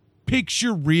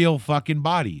 picture-real fucking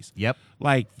bodies. Yep.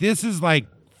 Like, this is like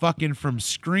fucking from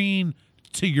screen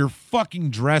to your fucking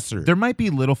dresser. There might be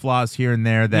little flaws here and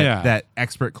there that, Yeah. that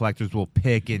expert collectors will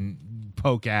pick and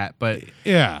poke at, but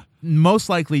Yeah. most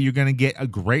likely you're going to get a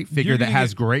great figure You're that gonna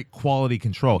has get- great quality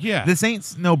control. Yeah. This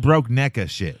ain't no broke NECA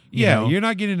shit. you Yeah, know? you're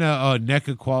not getting a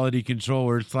NECA quality control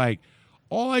where it's like,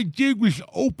 all I did was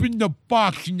open the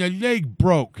box and the leg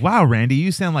broke. Wow, Randy,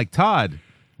 you sound like Todd.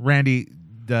 Randy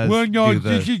does. Well, no, do the-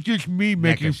 this is just me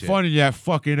making shit. fun of that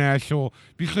fucking asshole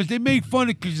because they make fun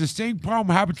of because the same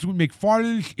problem happens with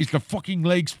McFarlane's is the fucking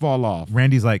legs fall off.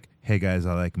 Randy's like, hey guys,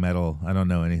 I like metal. I don't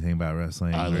know anything about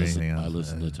wrestling or anything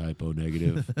else. to Typo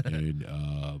Negative, and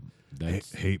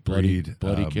that's Hate Bloody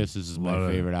Breed, Kisses is lot my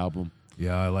of- favorite album.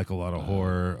 Yeah, I like a lot of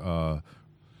horror.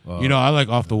 I like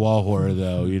off the wall horror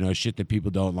though. Shit that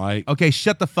people don't like. Okay,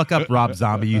 shut the fuck up, Rob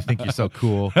Zombie. You think you're so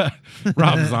cool.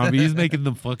 Rob Zombie, he's making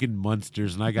them fucking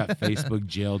monsters, and I got Facebook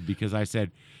jailed because I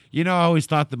said, I always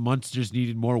thought the monsters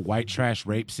needed more white trash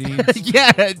rape scenes.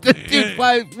 Yeah, dude,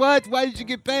 why? What? Why did you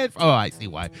get banned? Oh, I see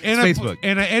why. It's Facebook.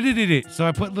 And I edited it, so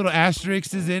I put little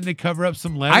asterisks in to cover up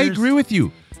some letters. I agree with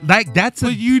you. Like that's a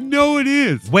But it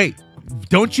is. wait.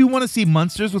 Don't you want to see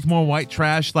monsters with more white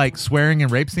trash, like swearing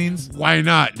and rape scenes? Why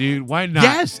not, dude? Why not?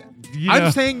 Yes,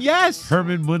 I'm saying yes.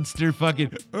 Herman Munster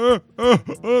fucking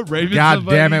raping God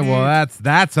somebody, damn it! dude. Well,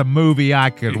 that's a movie I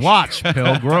could watch,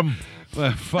 Pilgrim.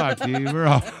 Well, fuck, dude. We're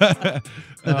all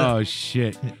Oh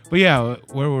shit! But yeah,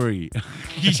 where were we?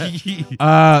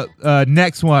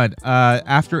 Next one.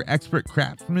 After expert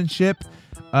craftsmanship,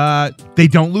 they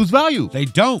don't lose value. They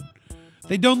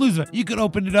don't lose it. You could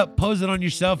open it up, pose it on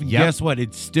yourself, and Yep. guess what?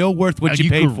 It's still worth what you you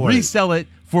paid could for it. resell it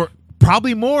for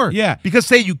probably more. Yeah. Because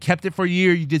say you kept it for a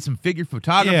year, you did some figure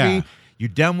photography, Yeah. you're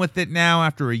done with it now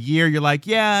after a year, you're like,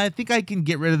 yeah, I think I can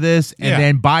get rid of this and Yeah.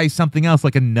 then buy something else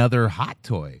like another hot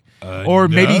toy. Or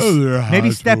maybe Another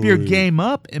hot step your toy. game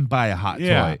up and buy a hot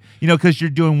Yeah. toy. You know, because you're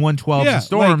doing 112s and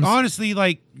storms. Like, honestly,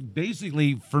 like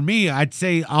basically for me, I'd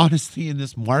say honestly in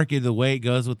this market, the way it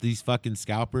goes with these fucking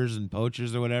scalpers and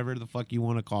poachers or whatever the fuck you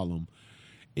want to call them,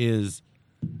 is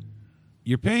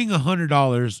you're paying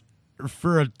 $100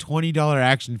 for a $20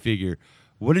 action figure.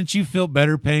 Wouldn't you feel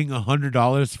better paying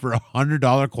 $100 for a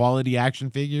 $100 quality action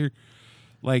figure,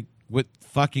 like with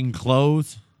fucking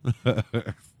clothes?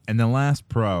 And the last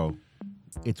pro,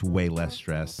 it's way less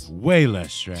stress. Way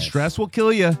less stress. Stress will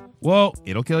kill you. Well,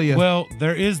 It'll kill you. Well,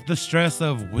 there is the stress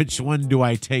of which one do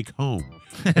I take home.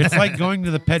 It's like going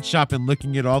to the pet shop and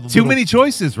looking at all the Too little- many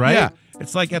choices, right? Yeah,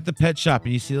 it's like at the pet shop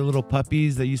and you see the little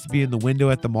puppies that used to be in the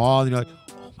window at the mall, and you're like,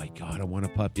 "Oh my god, I want a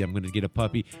puppy! I'm going to get a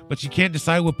puppy," but you can't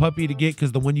decide what puppy to get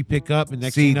because the one you pick up, and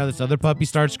next thing you know, this other puppy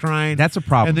starts crying. That's a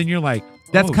problem. And then you're like,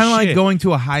 That's oh, kind of like shit. going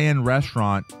to a high-end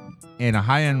restaurant. In a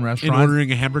high-end and restaurant,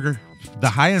 ordering a hamburger. the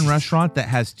high-end restaurant that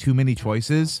has too many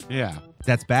choices, Yeah,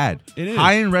 that's bad. It is.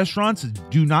 High-end restaurants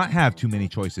do not have too many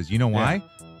choices. You know why?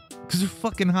 Because they're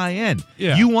fucking high-end.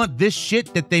 Yeah. You want this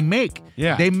shit that they make.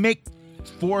 Yeah. They make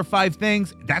 4 or 5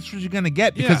 things. That's what you're going to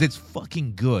get because Yeah. it's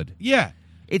fucking good. yeah,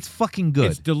 It's fucking good.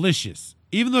 it's delicious.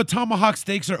 Even though tomahawk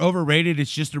steaks are overrated,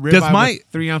 it's just a Does ribeye my- with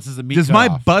 3 ounces of meat. Does cut my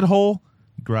off. butthole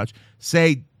garage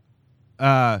say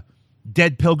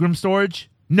dead pilgrim storage?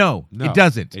 No, No, it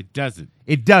doesn't. It doesn't.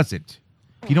 It doesn't.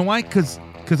 You know why? Because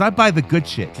I buy the good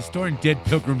shit. Storing dead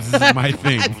pilgrims isn't my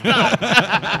thing.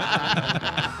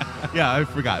 Yeah, I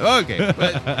forgot. Okay,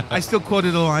 but I still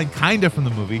quoted a line kind of from the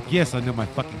movie. Yes, I know my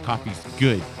fucking coffee's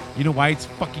good. You know why it's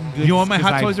fucking good? You know why my It's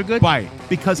 'cause hot I toys are good? Buy it.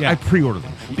 Because Yeah. I pre-order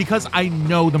them. Because I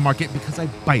know the market. Because I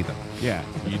buy them. Yeah,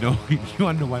 you know, you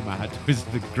want to know why my hot toys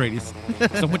are the greatest? So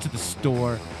I went to the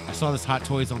store. I saw this hot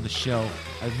toys on the shelf.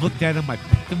 I looked at them. I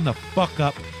picked them the fuck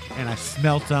up, and I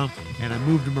smelt them, and I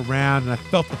moved them around, and I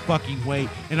felt the fucking weight,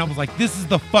 and I was like, "This is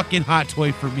the fucking hot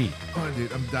toy for me." Oh,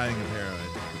 dude, I'm dying of heroin.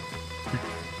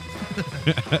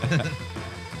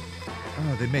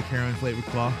 Oh, they make heroin flavored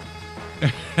claw.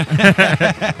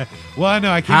 Well, I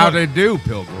know I came. How over, they do,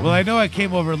 Pilgrim? well, I know I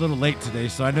came over a little late today,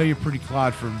 so I know you're pretty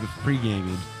clawed from the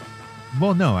pre-gaming.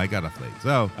 Well, no, I got off late.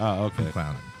 So, Oh, okay. I'm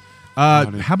clowning.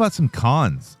 Clowning. How about some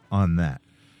cons on that?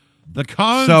 The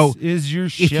cons So, is you're you-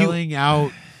 shelling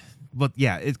out. But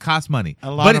yeah, it costs money. A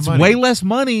lot but of it's money. way less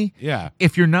money Yeah.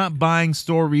 if you're not buying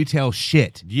store retail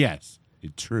shit. Yes.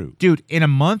 It's true. Dude, in a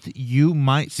month, you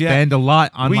might See, spend a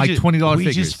lot on We like ju- $20 we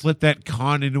figures. just flipped that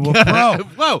con into a pro.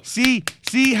 Whoa. See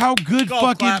how good Golf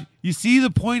fucking clap. you see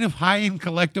the point of high-end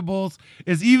collectibles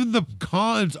is even the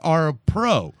cons are a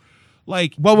pro.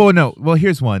 Like Whoa, no. Well,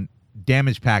 here's one.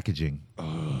 Damaged packaging.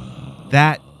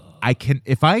 That I can,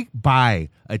 if I buy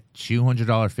a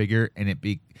 $200 figure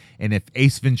and if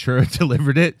Ace Ventura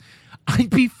delivered it, I'd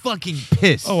be fucking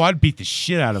pissed. oh, I'd beat the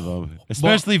shit out of them,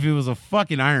 especially if it was a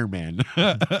fucking Iron Man.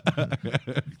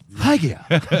 Hi,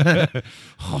 yeah.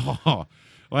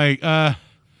 Like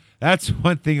that's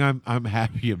one thing I'm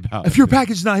happy about. If your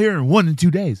package's not here in 1 and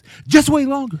 2 days, just wait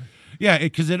longer. Yeah,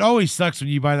 because it always sucks when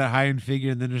you buy that high-end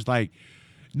figure and then there's like,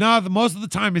 most of the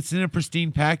time it's in a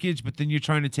pristine package, but then you're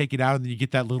trying to take it out and then you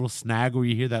get that little snag where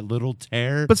you hear that little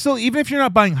tear. But still, even if you're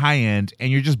not buying high end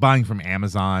and you're just buying from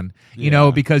Amazon, you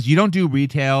know, because you don't do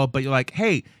retail, but you're like,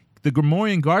 hey, the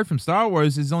Gamorrean Guard from Star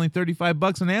Wars is only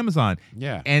 $35 on Amazon.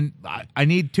 Yeah. And I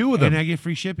need 2 of them. and I get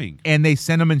free shipping. And they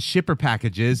send them in shipper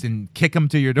packages and kick them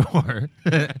to your door.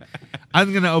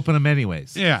 I'm going to open them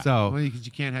anyways. Yeah. So, well, because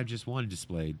you can't have just one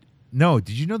displayed. no,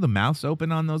 did you know the mouth's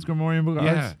open on those Gamorrean Guards?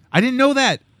 Yeah. I didn't know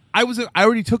that. I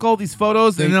already took all these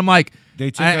photos and I'm like, They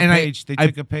took I- a and I- page. They I-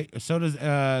 took a page. So does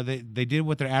they did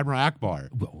with their Admiral Akbar.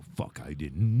 well, fuck, I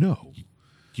didn't know.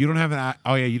 You don't have an.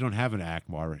 Oh yeah, you don't have an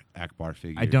Akbar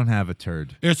figure. I don't have a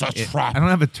turd. It's a trap. I don't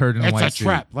have a turd in a It's white a suit.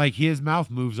 trap. Like his mouth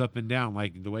moves up and down,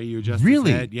 like the way you adjust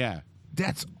Really? his head. Yeah,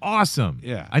 That's awesome.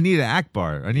 Yeah. I need an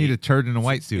Akbar. I need a turd in a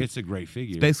white suit. it's a great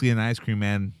figure. It's basically an ice cream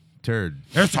man turd.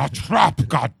 It's a trap.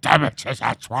 God damn it! It's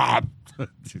a trap.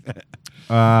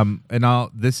 And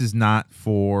this is not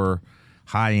for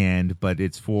high end, but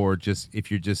it's for just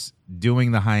if you're just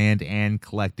doing the high end and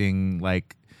collecting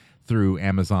like through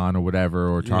Amazon or whatever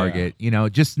or Target, you know,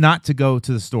 just not to go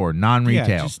to the store, non-retail.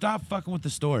 Yeah, just stop fucking with the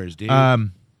stores, dude.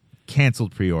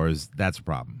 canceled pre-orders, that's a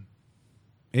problem.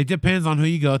 It depends on who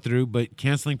you go through, but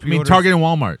canceling I mean, pre-orders. Target and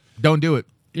Walmart, don't do it.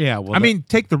 Yeah, well, I mean,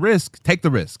 take the risk.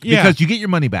 Yeah. Because you get your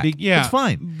money back. yeah, It's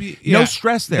fine. yeah. No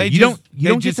stress there. They You just- don't they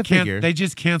get the just can't- figure. They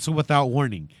just cancel without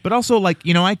warning. But also, like,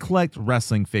 I collect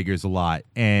wrestling figures a lot,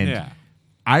 and Yeah.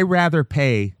 I rather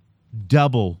pay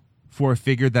double for a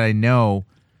figure that I know,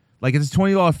 like it's a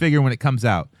 $20 figure when it comes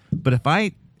out. But if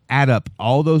I add up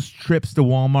all those trips to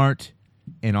Walmart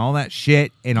and all that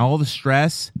shit and all the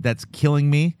stress that's killing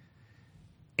me,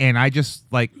 and I just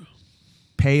like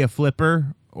pay a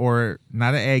flipper or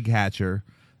not an egg hatcher,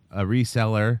 a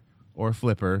reseller or a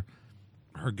flipper,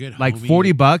 Or good like homie.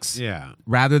 $40 Yeah.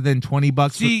 rather than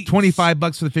 $20 See-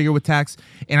 $25 for the figure with tax,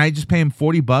 and I just pay him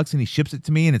 $40 and he ships it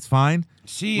to me and it's fine.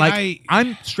 See, Like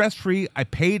I'm stress free. I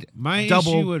paid My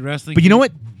double. issue with wrestling, But you know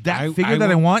what? That I- figure I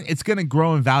that I won't- want, it's gonna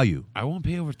grow in value. I won't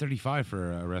pay over $35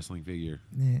 for a wrestling figure.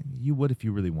 You would if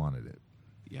you really wanted it.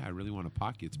 Yeah, I really want a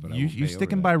pockets, but I You're won't pay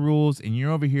sticking over by that. rules, and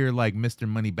you're over here like Mr.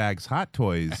 Moneybags Hot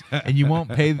Toys, and you won't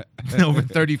pay over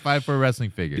 $35 for a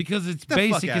wrestling figure. Because it's Get the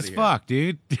fuck basic outta as here. fuck,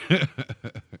 dude.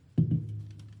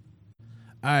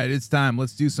 All right, it's time.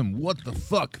 Let's do some what the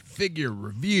fuck figure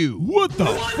review. What the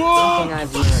One fuck? thing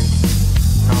I've learned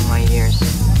in all my years,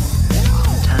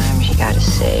 sometimes you gotta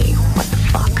say, what the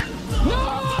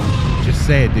fuck? Just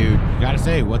say it, dude. Gotta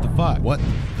say, what the fuck? What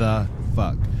the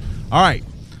fuck? All right.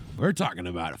 We're talking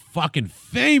about a fucking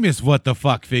famous what the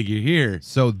fuck figure here.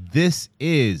 So this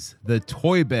is the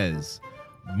Toy Biz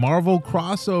Marvel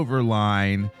crossover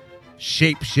line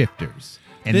Shapeshifters.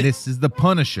 And Thi- this is the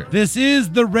Punisher. This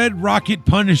is the Red Rocket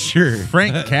Punisher.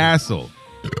 Frank Castle.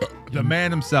 The man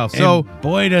himself. So And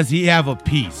boy, does he have a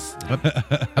piece.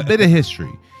 a bit of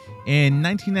history. In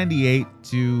 1998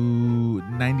 to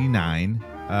 99,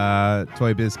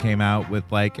 Toy Biz came out with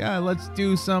like, let's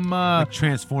do some Like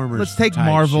Transformers. let's take type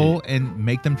Marvel shit. and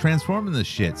make them transform in this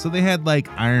shit. So they had like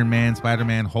Iron Man,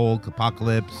 Spider-Man, Hulk,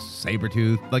 Apocalypse,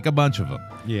 Sabretooth, like a bunch of them.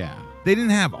 Yeah. They didn't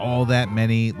have all that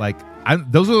many. Like,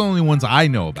 those are the only ones I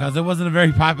know about. Because it wasn't a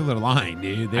very popular line,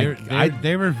 dude. I-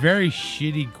 They were very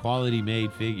shitty quality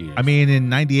made figures. I mean, in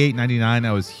 98, 99,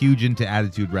 I was huge into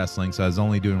Attitude Wrestling, so I was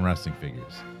only doing wrestling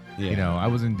figures. Yeah. You know, I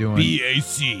wasn't doing...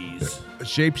 BACs.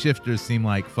 Shapeshifters seem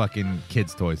like fucking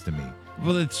kids' toys to me.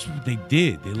 Well, they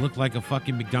did. They looked like a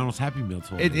fucking McDonald's Happy Meal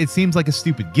toy. It seems like a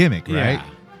stupid gimmick, right? Yeah.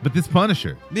 But this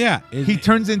Punisher, yeah. he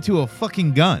turns into a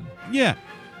fucking gun. Yeah.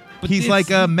 But He's it's- like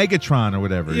a Megatron or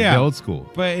whatever, Yeah. the old school.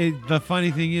 But the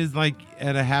funny thing is, like,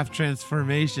 at a half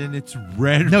transformation, it's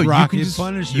Red No, Rocket you can just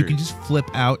Punisher. you can just flip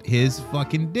out his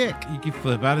fucking dick. You can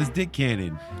flip out his dick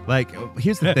cannon. Like,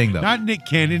 here's the thing though. Not Nick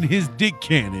Cannon, his dick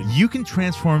cannon. You can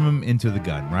transform him into the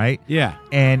gun, right? Yeah.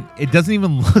 And it doesn't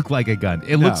even look like a gun.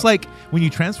 It No. looks like when you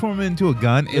transform him into a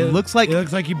gun, it looks like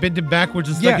he bent him backwards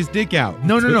and Yeah. stuck his dick out.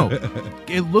 no.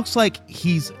 It looks like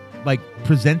he's like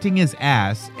presenting his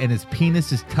ass and his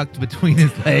penis is tucked between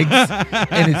his legs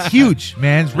and it's huge,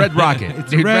 man. It's Red Rocket. It's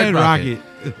Dude, Red Rocket.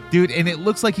 Dude, and it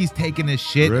looks like he's taking his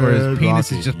shit or his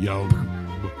penis is just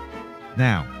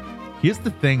Now, here's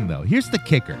the thing though. Here's the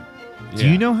kicker. Do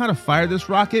Yeah. you know how to fire this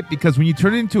rocket? Because when you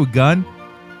turn it into a gun,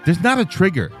 there's not a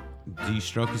trigger. Do you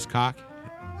stroke his cock?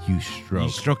 You You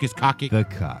stroke stroke his cock. the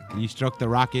cock. You stroke the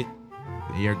rocket.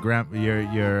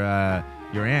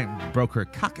 Your aunt broke her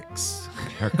coccyx.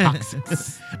 Her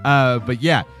coccyx. But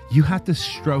yeah, you have to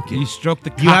stroke it. You stroke the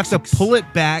coccyx. You have to pull it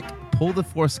back, pull the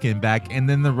foreskin back, and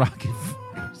then the rocket.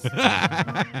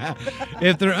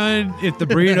 if the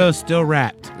burrito's still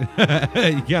wrapped,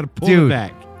 you got to pull it Dude.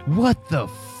 back. What the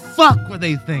fuck were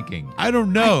they thinking? I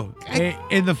don't know. I-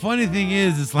 And the funny thing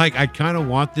is, it's like I kind of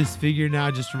want this figure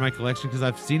now just for my collection because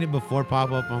I've seen it before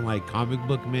pop up on like Comic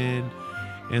Book Man,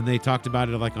 and they talked about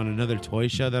it like on another toy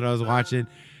show that I was watching,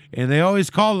 and they always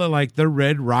call it like the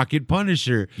Red Rocket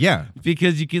Punisher. Yeah.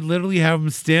 Because you can literally have him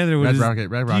stand there with Red his Rocket,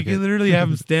 Red You Rocket. can literally have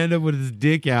him stand up with his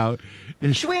dick out.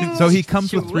 And So he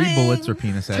comes with 3 bullets or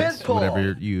penis heads,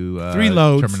 whatever you 3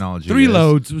 loads. terminology. 3 is.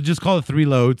 loads. We'll just call it 3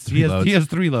 loads. He loads. has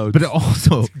 3 loads. But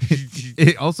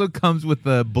it also comes with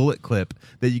a bullet clip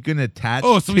that you can attach.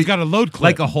 oh, so he's to- got a load clip.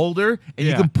 like a holder, and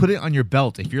you Yeah. can put it on your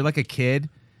belt. If you're like a kid,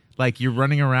 like you're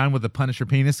running around with a Punisher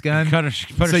penis gun, Punisher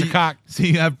you, cock. So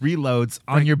you have reloads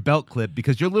on your belt clip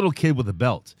because you're a little kid with a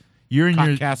belt. You're in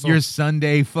Cock castle. your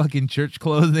Sunday fucking church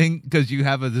clothing because you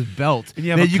have this belt. And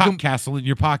you have that a cock castle in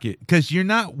your pocket. because you're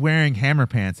not wearing hammer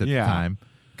pants at Yeah. the time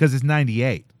because it's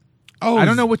 98. Oh, I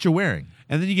don't know what you're wearing.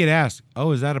 And then you get asked,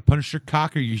 "Oh, is that a Punisher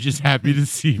cock, or are you just happy to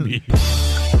see me?"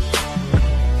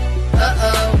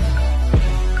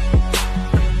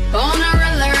 Boner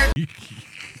alert.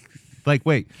 Like,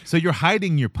 wait, so you're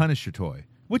hiding your Punisher toy.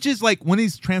 which is like when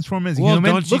he's transformed as a Well,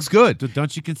 human, looks good.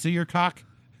 Don't you conceal your cock?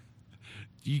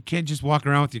 You can't just walk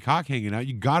around with your cock hanging out.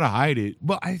 You gotta hide it.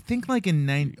 Well, I think like in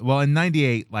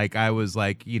 '98, like I was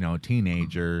like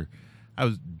teenager. I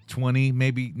was 20,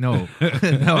 maybe. No,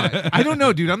 no, I don't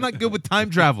know, dude. I'm not good with time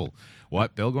travel.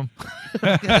 What, Pilgrim?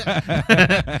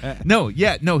 No,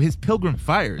 his Pilgrim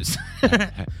fires.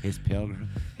 His Pilgrim.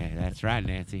 Yeah, that's right,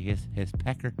 Nancy. His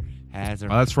pecker has a,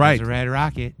 that's right. has a red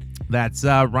rocket. That's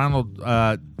Ronald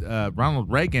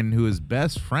Reagan, who is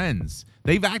best friends.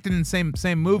 They've acted in same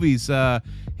movies.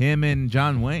 Him and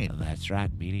John Wayne. That's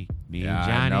right, me and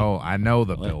Johnny. I know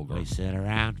the Pilgrim. We sit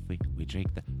around, we drink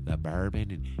the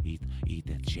bourbon and eat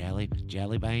the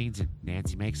jelly beans, and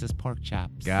Nancy makes us pork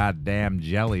chops. Goddamn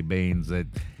jelly beans.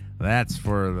 That's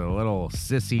for the little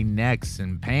sissy necks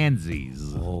and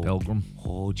pansies, Pilgrim.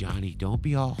 Oh, Johnny, don't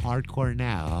be all hardcore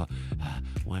now.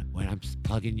 When I'm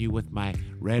plugging you with my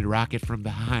red rocket from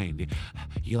behind,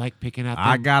 you like picking up.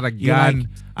 I got a gun.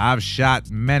 I've shot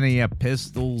many a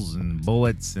pistols and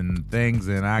bullets and things,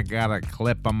 and I got a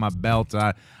clip on my belt.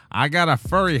 I got a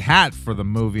furry hat for the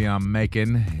movie I'm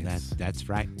making. That's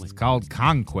right. It's called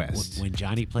Conquest. When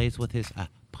Johnny plays with his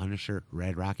Punisher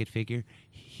Red Rocket figure,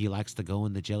 he likes to go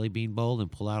in the jelly bean bowl and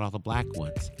pull out all the black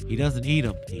ones. He doesn't eat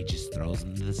them. He just throws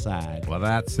them to the side. Well,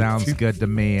 that sounds good to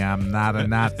me. I'm not a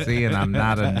Nazi, and I'm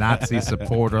not a Nazi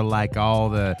supporter like all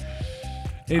the...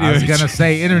 I was going to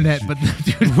say internet, but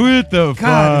dude, what the God,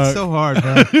 fuck? it's so hard,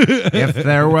 man. If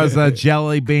there was a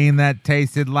jelly bean that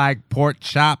tasted like pork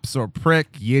chops or prick,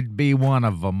 you'd be one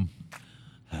of them.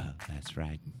 That's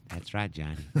right. That's right,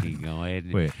 Johnny. You go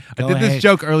ahead. Wait, I did this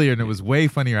joke earlier, and it was way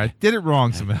funnier. I did it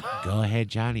wrong somehow. Go ahead,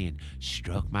 Johnny, and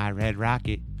stroke my red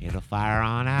rocket. It'll fire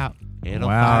on out. It'll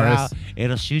Wow, fire this- out.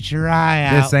 It'll shoot your eye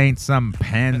out. This ain't some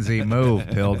pansy move,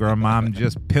 Pilgrim. I'm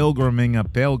just pilgriming a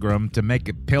pilgrim to make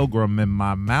a pilgrim in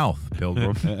my mouth,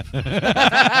 Pilgrim.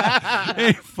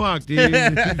 Hey, fuck,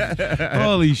 dude.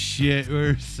 Holy shit,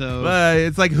 we're so...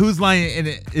 It's like, whose line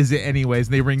is it anyways?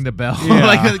 And they ring the bell. Yeah.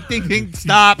 Like, ding, ding,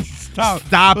 stop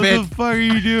What it. the fuck are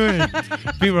you doing?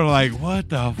 People are like, what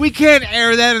the We can't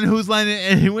air that in whose line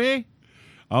it anyway.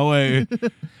 Oh, wait.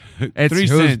 It's 3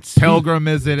 whose cents. pilgrim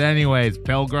is it anyways,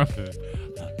 Pilgrim?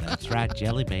 That's right,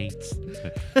 jelly beans.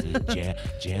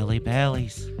 Jelly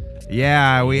bellies.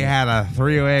 Yeah, we had a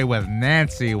three-way with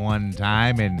Nancy one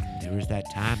time, and There was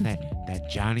that time that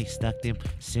Johnny stuck them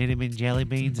cinnamon jelly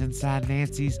beans inside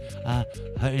Nancy's,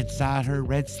 inside her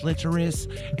red slitterus,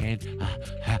 and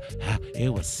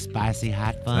it was spicy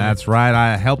hot fun. that's right,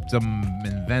 I helped them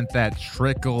invent that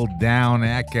trickle-down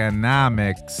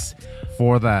economics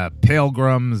for the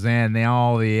pilgrims and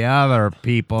all the other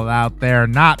people out there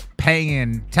not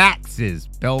paying taxes,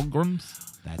 pilgrims.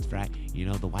 That's right. You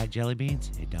know the white jelly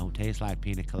beans? It don't taste like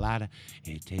pina colada.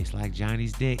 It tastes like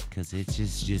Johnny's dick because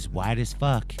it's just white as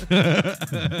fuck.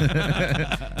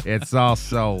 It's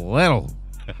also little.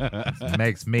 It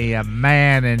makes me a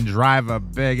man and drive a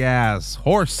big-ass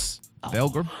horse,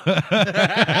 Pilgrim.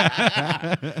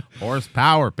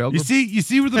 Horsepower, Pilgrim. You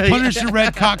see where the Punisher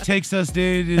red cock takes us,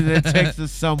 dude? It takes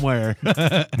us somewhere.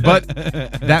 But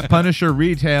that Punisher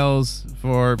retails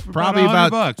for probably about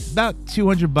about $100. about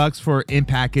 $200 for in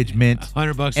package mint,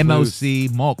 $100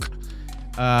 MOC Mulk.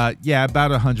 Yeah,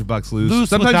 about $100 loose. Loose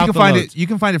Sometimes without you can the find loads. it. You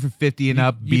can find it for 50 and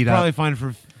up. You Beat probably up. find it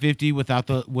for 50 without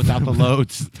the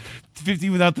loads. 50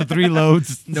 without the 3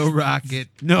 loads. No rocket.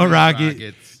 No rocket.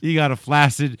 rockets. You got a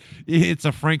flaccid. It's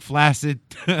a Frank Flaccid.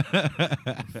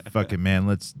 Fucking man,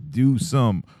 let's do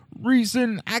some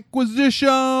recent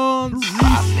acquisitions.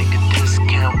 I think a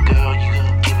discount, girl, you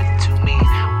gonna give it to me.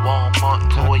 Walmart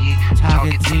employee,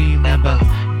 Target team member.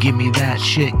 Give me that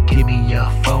shit, give me your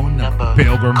phone number.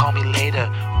 Pilgrim. Call me later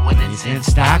when it's in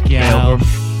stock, yo. Pilgrim.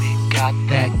 We got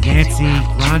that Nancy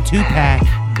Ron 2-pack.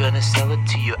 Gonna sell it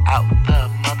to you out the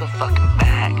motherfucking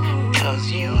bag.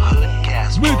 Cause you hood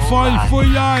gas. Big fight for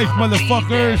life,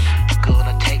 motherfuckers.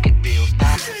 Gonna take it real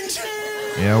nice.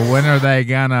 Yeah, when are they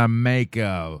gonna make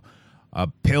a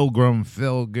pilgrim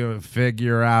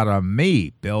figure out of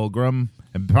me, Pilgrim?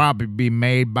 And probably be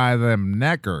made by them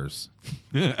neckers.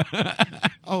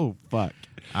 Oh, fuck.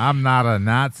 I'm not a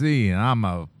Nazi, and I'm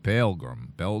a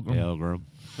pilgrim. Pilgrim.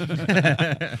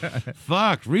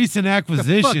 Fuck. Recent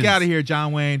acquisitions. Fuck out of here,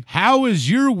 John Wayne. How has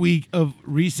your week of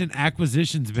recent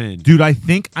acquisitions been? Dude, I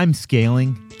think I'm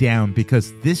scaling down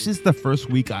because this is the first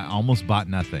week I almost bought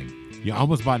nothing. You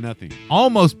almost bought nothing.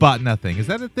 Almost bought nothing. Is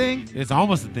that a thing? It's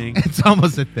almost a thing. It's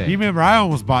almost a thing. You remember I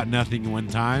almost bought nothing one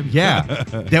time? Yeah.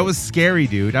 That was scary,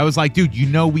 dude. I was like, dude,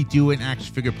 we do an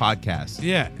action figure podcast.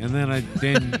 Yeah, and then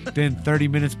then 30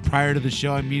 minutes prior to the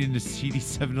show, I meet in the CD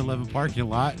 7-Eleven parking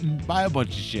lot and buy a bunch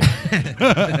of shit.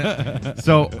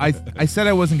 So I said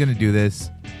I wasn't going to do this,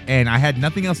 and I had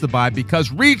nothing else to buy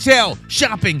because retail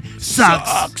shopping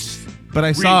sucks. But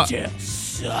I saw Retail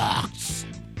sucks.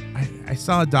 I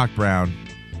saw a Doc Brown,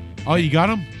 Oh, you got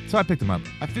him? so I picked him up.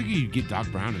 I figured you'd get Doc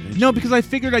Brown eventually. No, because I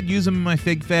figured I'd use him in my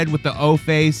Fig Fed with the O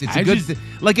face. It's a I good just-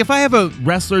 like if I have a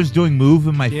wrestler's doing move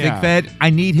in my Yeah. Fig Fed, I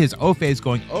need his O face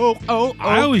going oh.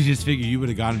 I always just figured you would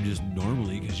have got him just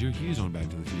normally because you're huge on Back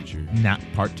to the Future. Not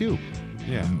part 2.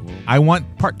 Yeah. Well, I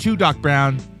want part 2 Doc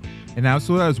Brown, and that's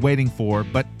what I was waiting for,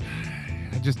 but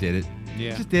I just did it.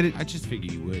 yeah. Just did it. I just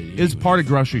figured you would. It was part of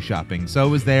grocery shopping, so it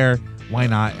was there. Why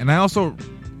not? And I also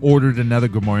ordered another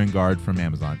Gamorrean guard from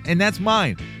Amazon, and that's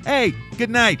mine. Hey, good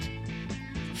night.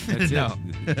 That's No.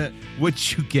 it.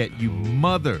 What you get, you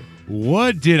mother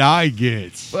What did I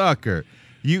get? fucker?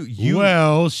 You.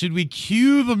 Well, should we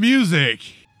cue the music?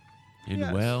 And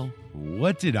Yes. well,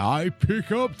 What did I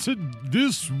pick up to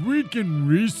this week in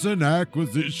recent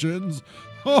acquisitions?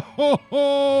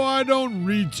 I don't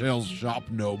retail shop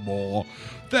no more.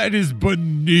 That is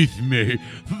beneath me.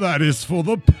 That is for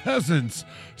the peasants.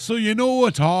 So you know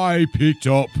what I picked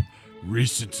up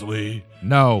recently?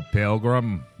 No,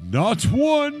 Pilgrim. Not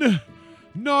one,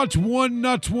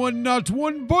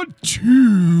 but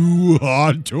 2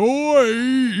 hot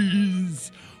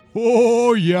toys.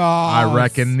 Oh, yeah. I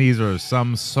reckon these are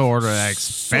some sort of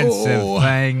expensive So,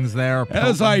 things there.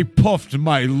 As Pilgrim. I puffed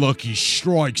my Lucky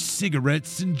Strike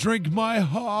cigarettes and drank my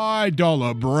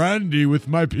high-dollar brandy with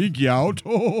my pinky out,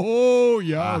 oh,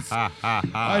 yes,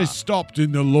 I stopped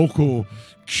in the local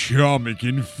comic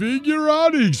and figure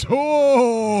outings.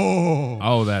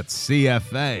 Oh, that's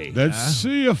CFA. That's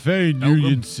CFA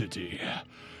Union City.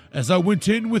 As I went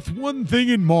in with one thing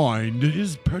in mind,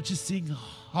 is purchasing a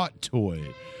hot toy.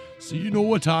 So you know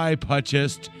what I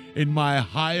purchased in my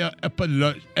higher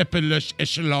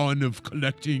echelon of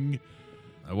collecting?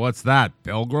 What's that,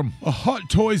 Pilgrim? A Hot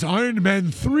Toys Iron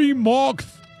Man 3 Mark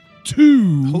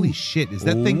II. Holy shit, is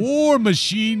that thing? War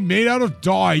machine made out of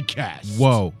die cast.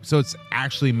 Whoa, so it's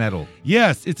actually metal.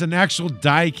 yes, it's an actual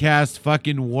die-cast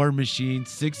fucking war machine,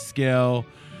 6 scale.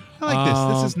 I like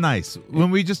this. This is nice.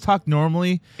 When we just talk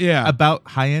normally Yeah. about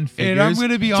high-end figures. And I'm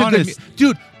gonna be to the honest.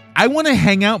 dude, I want to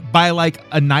hang out by like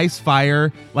a nice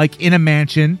fire, like in a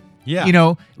mansion. Yeah. You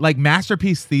know, like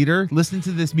Masterpiece Theater, listen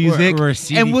to this music, or a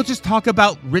CD and we'll just talk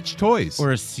about rich toys.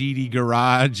 Or a seedy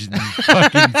garage in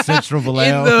fucking Central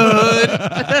Vallejo. in the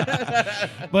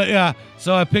hood. But yeah,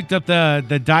 so I picked up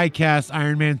the die-cast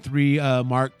Iron Man 3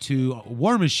 Mark II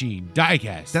War Machine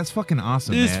die-cast. That's fucking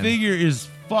awesome, This man. figure is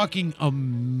fucking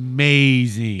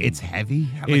amazing. It's heavy.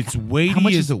 Like, It's weighty. How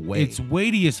much as, does it weigh? It's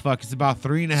weighty as fuck. It's about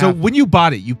 3.5. So when you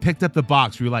bought it, you picked up the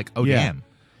box. You were like, oh, Yeah. damn.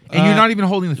 And you're not even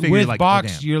holding the figure. with You're like, box,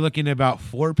 oh, damn. you're looking at about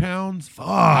 4 pounds.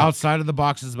 Outside of the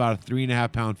box is about a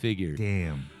 3.5 pound figure.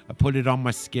 Damn. I put it on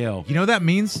my scale. You know what that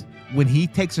means? When he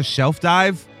takes a shelf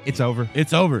dive, it's over.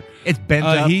 It's over. It's bent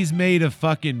up. He's made of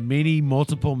fucking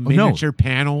multiple no. miniature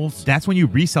panels. That's when you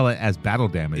resell it as battle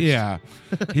damage. Yeah.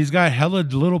 He's got hella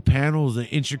little panels and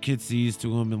intricacies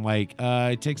to him, and like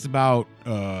it takes about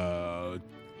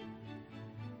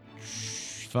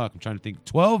I'm trying to think.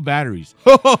 12 batteries.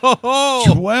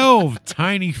 12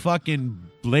 tiny fucking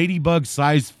ladybug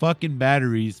sized fucking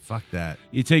batteries. Fuck that.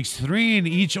 It takes 3 in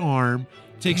each arm,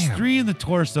 takes Damn. 3 in the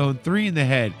torso, and 3 in the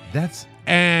head. That's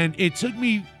And it took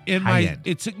me and High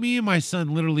end. my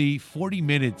son literally 40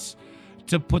 minutes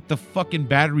to put the fucking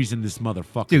batteries in this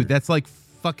motherfucker. dude, that's like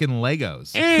fucking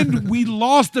Legos. And we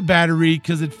lost the battery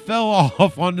because it fell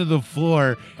off onto the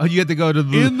floor Oh, you had to go to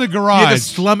the in the You had to garage.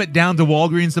 slum it down to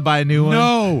Walgreens to buy a new one.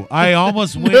 No, I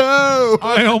almost went. No.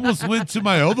 I almost went to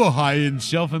my other high-end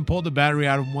shelf and pulled the battery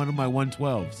out of one of my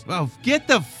 112s. Oh, get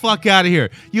the fuck out of here.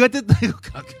 You had to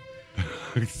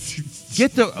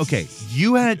get the okay.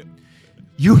 You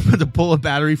had to pull a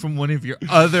battery from one of your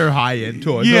other high-end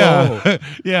toys. Yeah, Oh.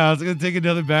 yeah. I was gonna take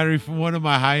another battery from one of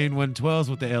my high-end 112s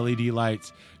with the LED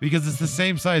lights because it's the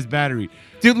same size battery,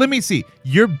 Dude, let me see.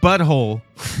 Your butthole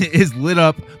is lit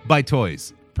up by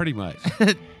toys. pretty much.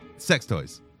 Sex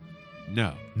toys.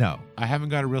 No, No. I haven't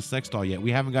got a real sex doll yet.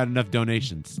 We haven't got enough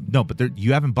donations. No, but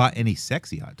you haven't bought any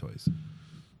sexy hot toys.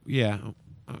 Yeah,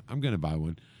 I'm gonna buy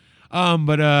one.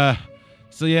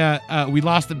 So yeah, we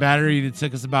lost the battery and it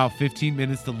took us about 15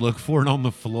 minutes to look for it on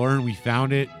the floor, and we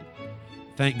found it.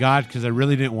 Thank God, because I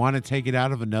really didn't want to take it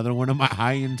out of another one of my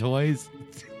high-end toys.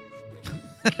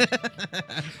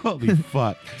 Holy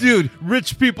fuck. Dude,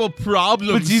 rich people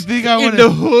problems. But do you think I in would the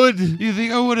hood? You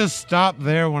think I would have stopped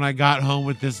there when I got home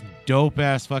with this dope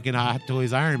ass fucking Hot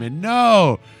Toys Iron Man?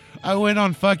 No. I went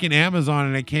on fucking Amazon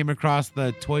and I came across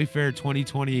the Toy Fair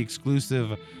 2020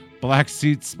 exclusive black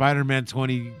suit Spider-Man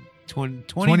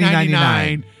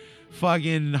 2099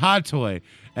 fucking Hot Toy.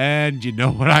 And you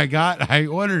know what I got? I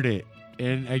ordered it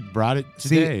and I brought it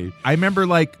today. See, I remember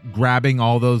like grabbing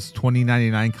all those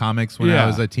 2099 comics when I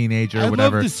was a teenager or I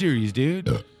whatever. love the series,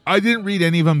 dude. I didn't read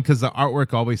any of them because the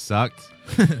artwork always sucked.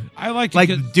 I liked it like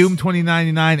 'cause Doom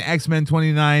 2099, X-Men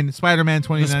 29, Spider-Man the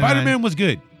 2099. Spider-Man was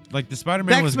good. Like the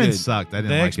Spider-Man The was X-Men good. sucked. I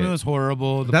didn't the like X-Men it. was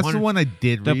horrible. That's the one I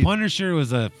did The read. Punisher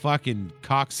was a fucking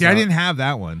cocksuck. See, I didn't have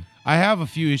that one. I have a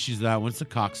few issues of that one. It's a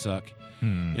cocksuck.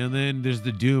 And then there's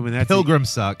the Doom, and that's Pilgrim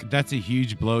suck. That's a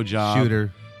huge blowjob.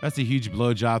 Shooter. That's a huge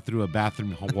blowjob through a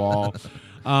bathroom wall.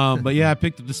 But yeah, I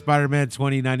picked up the Spider-Man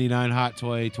 2099 Hot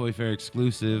Toy Fair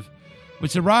exclusive,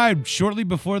 which arrived shortly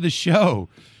before the show.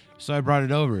 So I brought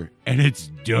it over, and it's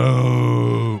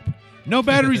dope. No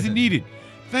batteries needed.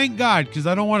 Thank God, because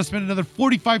I don't want to spend another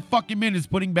 45 fucking minutes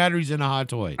putting batteries in a hot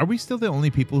toy. Are we still the only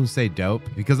people who say dope?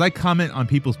 Because I comment on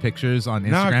people's pictures on No,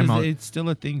 Instagram. because it's still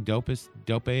a thing. Dope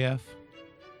AF.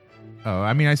 Oh,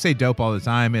 I mean, I say dope all the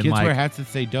time, and Kids like wear hats that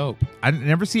say dope. I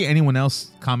never see anyone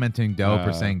else commenting dope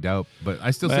or saying dope, but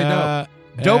I still say dope.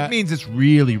 Dope means it's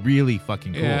really, really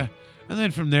fucking cool. Yeah. And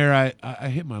then from there, I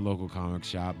hit my local comic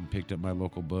shop and picked up my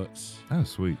local books. Oh,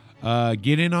 sweet.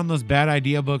 Get in on those bad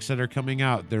idea books that are coming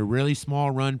out. They're really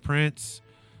small run prints,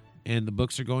 and the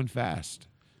books are going fast.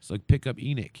 So pick up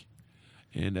Enoch.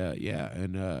 And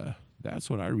that's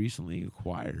what I recently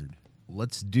acquired.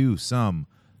 Let's do some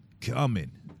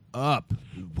coming up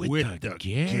with the the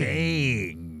gang.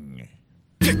 gang.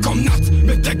 Wir kommen nuts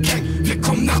mit der Gang, wir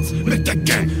kommen nuts mit der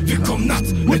Gang, wir kommen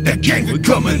nuts mit der Gang, we're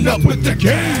coming up with the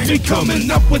gang, we coming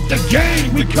up with the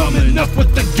gang, we coming up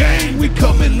with the gang, we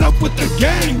coming up with the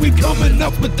gang, we coming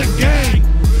up with the gang,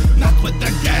 not with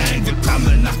the gang, we're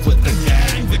coming up with the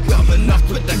gang, we're coming up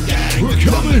with the gang, we're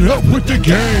coming up with the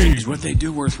gang. Is what they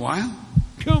do worthwhile?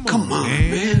 Come on,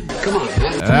 man. Come on,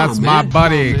 man. That's my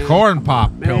buddy, Corn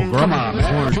Pop Pilgrim. Come on,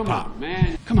 man. Come on,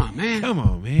 man. Come on, man. Come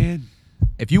on, man.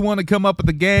 If you want to come up with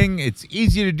a gang, it's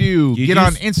easy to do. You Get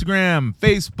just- on Instagram,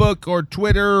 Facebook, or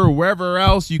Twitter, or wherever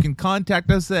else. You can contact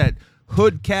us at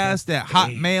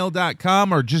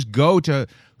hoodcast@hotmail.com, or just go to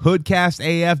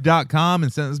hoodcastaf.com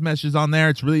and send us messages on there.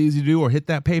 It's really easy to do. Or hit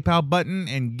that PayPal button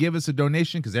and give us a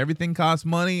donation, because everything costs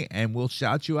money, and we'll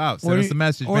shout you out. Send us a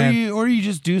message, man. Or you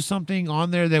just do something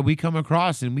on there that we come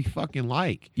across and we fucking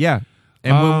like. Yeah.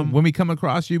 And when we come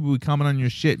across you, we comment on your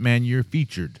shit, man. You're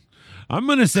featured. I'm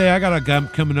going to say I got a guy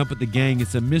coming up with the gang.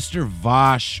 It's a Mr.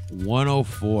 Vosh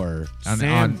 104. On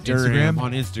Sam Durham Instagram?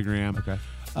 on Instagram. Okay.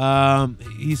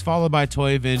 He's followed by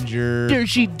Toy Avenger.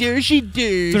 Douchey.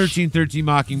 1313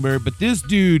 Mockingbird. But this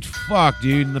dude,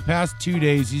 in the past 2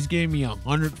 days, he's gave me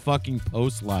 100 fucking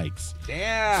post likes.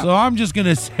 Damn. So I'm just going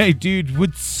to say, dude,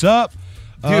 what's up?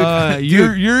 Dude,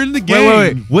 You're in the game.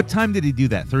 Wait. What time did he do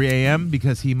that? 3 a.m.?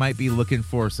 Because he might be looking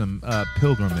for some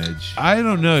pilgrimage. I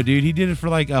don't know, dude. He did it for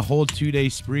like a whole 2-day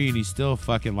spree, and he's still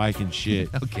fucking liking shit.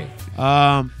 Okay.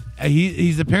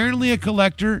 He's apparently a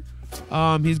collector.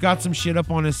 He's got some shit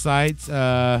up on his sites.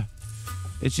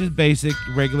 It's just basic,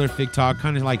 regular Fig Talk,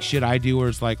 kind of like shit I do, where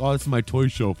it's like, oh, it's my toy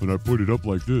shelf, and I put it up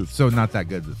like this. So not that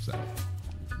good of stuff.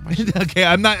 Okay,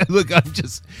 I'm not. Look, I'm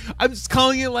just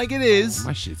calling it like it is.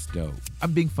 My shit's dope.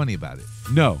 I'm being funny about it.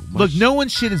 No, Look, no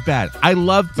one's shit is bad. I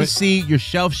love to see your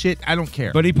shelf shit. I don't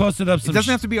care. But he posted up some. It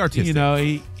doesn't have to be artistic. You know,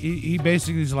 he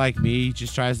basically is like me. He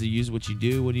just tries to use what you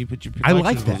do when you put your I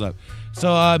like collectibles that. up. So,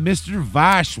 Mr.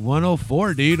 Vosh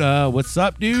 104, dude. What's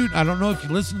up, dude? I don't know if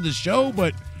you listen to the show,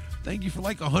 but thank you for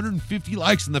like 150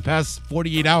 likes in the past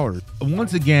 48 hours.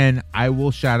 Once again, I will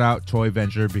shout out Toy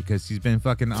Venture, because he's been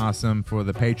fucking awesome for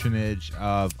the patronage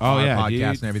of our podcast dude.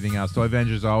 and everything else. Toy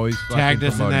Venture's always fucking Tagged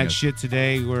us in promoting that us. shit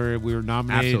today where we were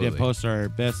nominated Absolutely. to post our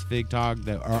best Fig Talk,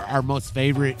 our most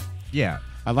favorite. Yeah.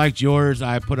 I liked yours.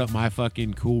 I put up my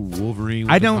fucking cool Wolverine.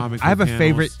 With I the don't. comic I have a book panels.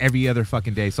 favorite every other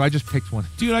fucking day, so I just picked one.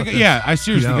 Dude, I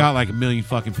seriously You know? got like a million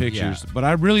fucking pictures, but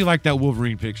I really like that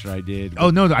Wolverine picture I did. Oh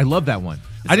no, I love that one.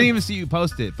 I didn't even see you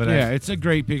post it, but yeah, it's a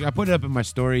great pic. I put it up in my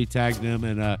story, tagged them,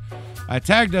 and I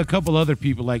tagged a couple other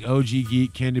people like OG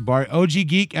Geek, Candy Bar. OG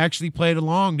Geek actually played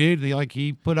along, dude.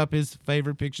 He put up his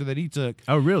favorite picture that he took.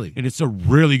 Oh, really? And it's a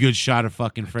really good shot of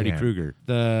fucking Freddy Damn. Krueger.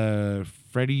 The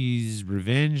Freddy's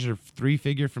Revenge or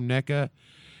 3-figure from NECA.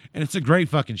 And it's a great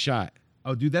fucking shot.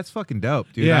 Oh, dude, that's fucking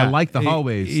dope, dude. Yeah, I like the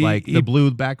hallways, like the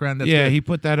blue background. That's good. he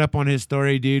put that up on his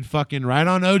story, dude. Fucking right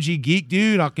on OG Geek,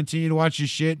 dude. I'll continue to watch your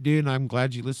shit, dude, and I'm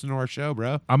glad you listen to our show,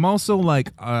 bro. I'm also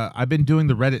like, I've been doing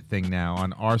the Reddit thing now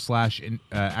on r/action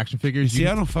figures. See,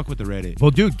 I don't fuck with the Reddit. Well,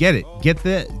 dude, get it. Get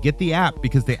the app,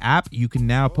 because the app, you can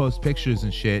now post pictures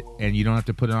and shit, and you don't have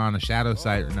to put it on a shadow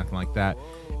site or nothing like that.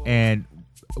 And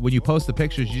when you post the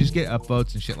pictures, you just get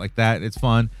upvotes and shit like that. It's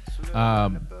fun.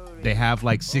 They have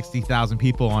like 60,000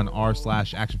 people on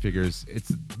r/action figures.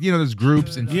 It's, there's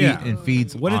groups and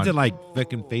feeds. What is it like?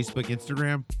 Fucking Facebook,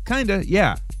 Instagram? Kinda,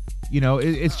 yeah.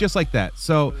 It's just like that.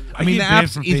 So I mean, get the banned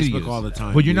app's from easy to Facebook use. all the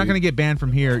time, But you're not dude. going to get banned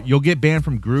from here. You'll get banned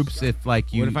from groups if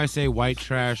like you. What if I say white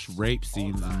trash rape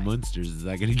scenes in Munsters? Is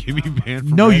that going to give me banned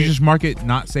from No, Reddit? you just mark it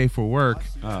not safe for work,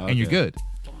 and you're okay. good.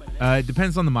 It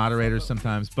depends on the moderators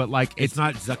sometimes, but like It's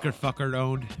not Zuckerfucker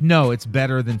owned? no, it's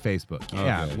better than Facebook. Okay.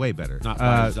 Yeah, way better. Not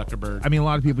by Zuckerberg? I mean, a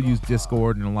lot of people use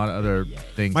Discord and a lot of other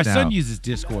things. My now. son uses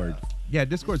Discord. Yeah,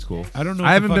 Discord's cool. I don't know.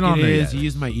 I haven't been on it there is. yet. He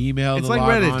used my email. It's to like log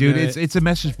Reddit, on dude. to It's a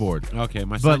message board. Okay,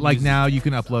 my son But like uses- now you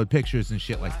can upload pictures and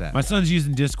shit like that. My son's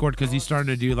using Discord because he's starting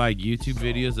to do like YouTube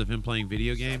videos of him playing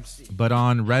video games. But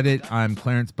on Reddit, I'm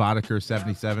Clarence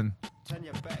Boddicker77.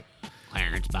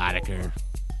 Clarence Boddicker.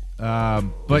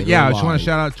 But yeah, I just want to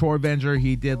shout out Tor Avenger.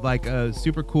 He did like a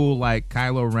super cool like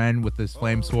Kylo Ren with his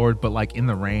flame sword, but like in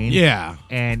the rain. Yeah.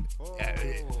 And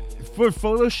for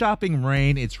photoshopping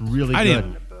rain, it's really I good.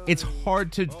 didn't- It's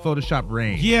hard to Photoshop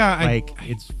rain. Yeah,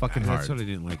 it's fucking hard. That's what I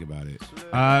didn't like about it.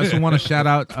 I also want to shout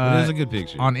out It is a good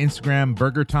picture. on Instagram,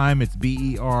 Burger Time. It's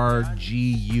BERGUER.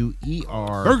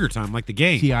 Burger Time, like the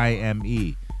game.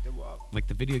 TIME. Like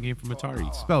the video game from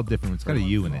Atari. Spelled different. It's got a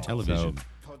U in it. Television. So,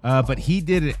 but he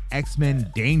did an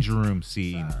X-Men Danger Room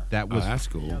scene that was that's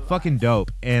cool. fucking dope.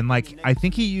 And like, I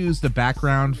think he used the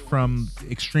background from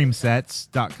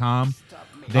ExtremeSets.com.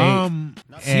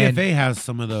 CFA has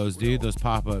some of those, dude. Those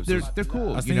pop-ups. They're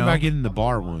cool. I was thinking about getting the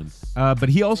bar one. But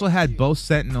he also had both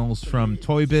Sentinels from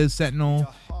Toy Biz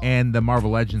Sentinel and the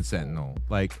Marvel Legends Sentinel.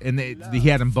 Like, and he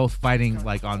had them both fighting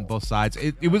like on both sides.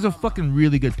 It was a fucking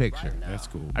really good picture. That's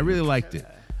cool. I really liked it.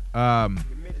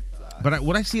 But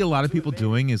what I see a lot of people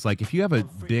doing is like, if you have a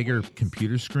bigger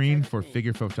computer screen for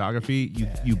figure photography,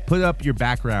 you put up your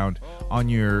background on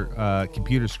your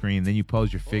computer screen, then you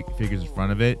pose your figures in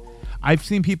front of it. I've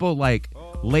seen people like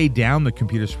lay down the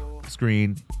computer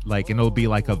screen, like, and it'll be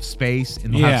like of space,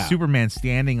 and they'll have Superman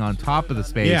standing on top of the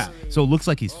space, so it looks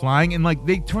like he's flying, and like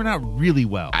they turn out really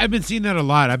well. I've been seeing that a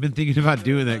lot. I've been thinking about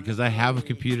doing that because I have a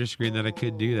computer screen that I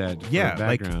could do that. For Yeah,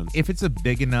 like backgrounds. if it's a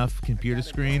big enough computer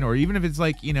screen, or even if it's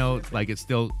like, like it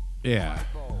still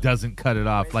doesn't cut it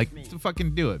off, like, to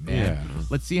fucking do it, man. Yeah.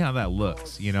 Let's see how that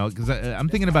looks, because I'm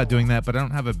thinking about doing that, but I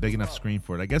don't have a big enough screen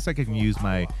for it. I guess I can use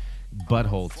my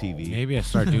butthole TV. Maybe I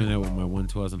start doing that with my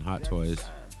 112s and Hot Toys.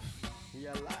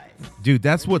 Dude,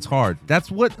 that's what's hard.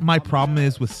 That's what my problem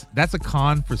is with. That's a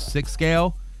con for 6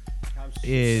 scale.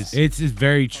 Is it's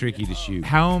very tricky to shoot.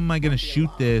 How am I going to shoot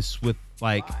this with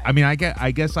like? I mean, I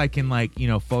guess I can like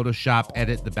Photoshop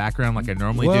edit the background like I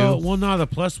normally do. Well, no. The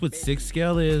plus with 6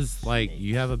 scale is like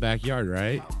you have a backyard,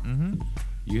 right? Mm-hmm.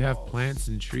 You have plants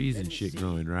and trees and shit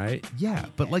growing, right? Yeah,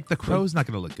 but like the crow's not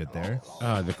going to look good there.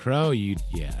 The crow,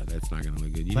 that's not going to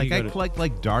look good. Like I collect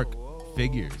like dark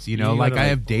figures, You like gotta, I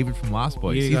have David from Lost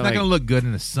Boys. He's not going to look good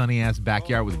in a sunny ass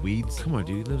backyard with weeds. Come on,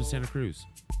 dude. You live in Santa Cruz.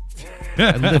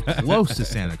 I live close to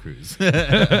Santa Cruz.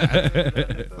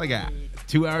 Like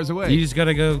 2 hours away. You just got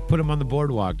to go put him on the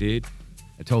boardwalk, dude.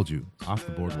 I told you, off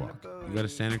the boardwalk. You go to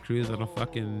Santa Cruz on a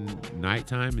fucking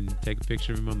nighttime and take a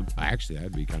picture of him on the. Actually,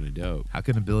 that'd be kind of dope. How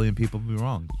can a billion people be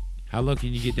wrong? How low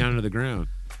can you get down to the ground?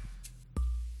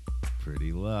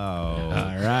 Pretty low.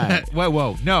 All right.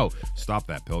 Whoa, no! Stop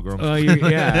that, Pilgrim. Oh,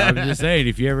 I'm just saying.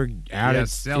 If you're ever out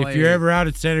silly. if you're ever out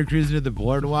at Santa Cruz near the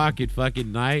boardwalk at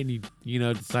fucking night, and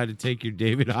you decide to take your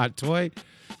David Hot Toy,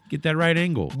 get that right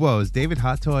angle. Whoa, is David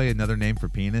Hot Toy another name for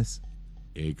penis?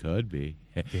 It could be.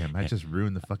 Damn, I just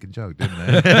ruined the fucking joke, didn't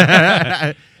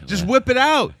I? Just whip it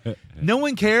out. No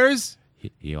one cares.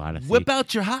 You want to whip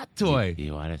out your hot toy?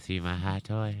 You want to see my hot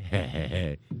toy?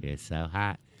 It's so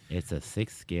hot. It's a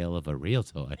 6 scale of a real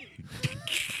toy.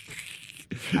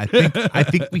 I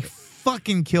think we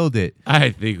fucking killed it. I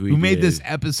think we made did. this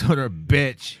episode a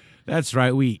bitch. That's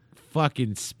right. We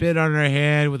fucking spit on our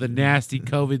head with a nasty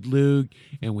COVID lube,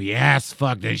 and we ass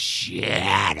fucked the shit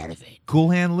out of it.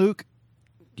 Cool Hand Luke?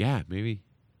 Yeah, maybe.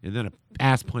 And then a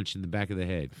ass punch in the back of the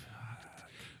head.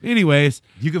 Anyways,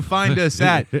 You can find us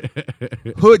at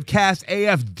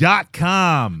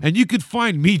hoodcastaf.com. and you could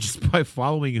find me just by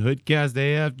following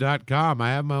hoodcastaf.com. I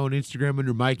have my own Instagram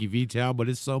under Mikey V Town, but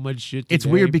it's so much shit today. It's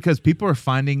weird because people are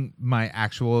finding my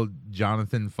actual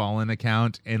Jonathan Fallen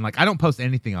account, and like I don't post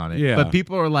anything on it. Yeah. But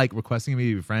people are like requesting me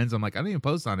to be friends. I'm like, I don't even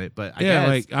post on it, but I yeah, guess.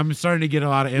 like I'm starting to get a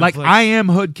lot of Like influx. I am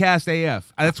Hoodcast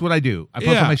AF. That's what I do. I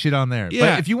post Yeah. all my shit on there.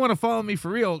 Yeah. But if you want to follow me for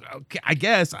real, okay, I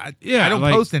guess I Yeah, don't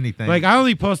like- post anything. Like I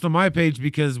only post on my page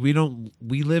because we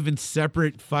live in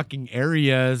separate fucking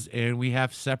areas and we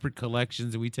have separate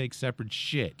collections and we take separate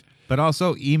shit. But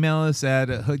also email us at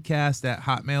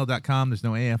hoodcast@hotmail.com. There's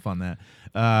no AF on that.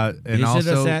 And Visit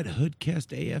also us at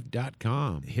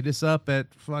hoodcastaf.com. hit us up at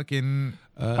fucking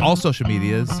all social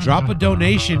medias. Drop a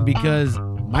donation because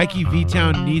Mikey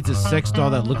V-Town needs a sex doll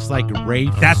that looks like Rey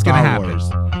from That's Star gonna happen.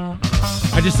 Wars.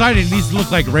 I decided it needs to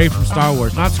look like Rey from Star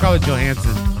Wars, not Scarlett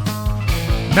Johansson.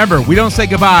 Remember, we don't say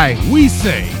goodbye. We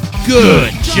say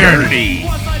Good journey.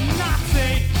 Was a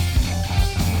Nazi.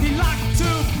 He liked to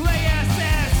play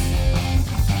SS.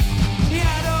 He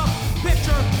had a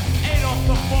picture, Adolf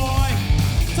the boy,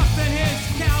 tucked in his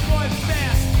cowboy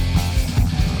vest.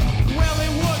 Well, he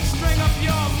would string up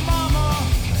your mama.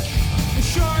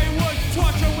 Sure, he would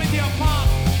torture with your pop.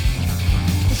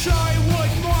 Sure, he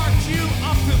would march you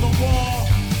up to the wall.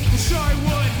 Sure, he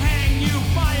would hang you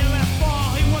by your left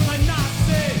ball. He was a Nazi.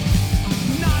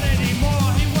 Not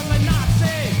anymore. He was a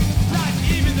Nazi. Not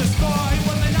even the score. He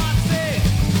was a Nazi.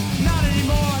 Not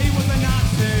anymore. He was a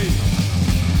Nazi.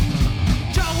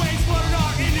 John Wayne slaughtered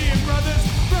our Indian brothers,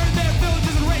 burned their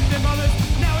villages and raped their mothers.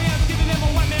 Now he has given them a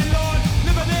one-man lord.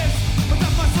 Remember this, but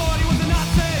that's my sword. He was a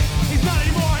Nazi. He's not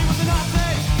anymore. He was a Nazi.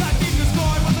 Not even the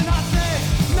score. He was a Nazi.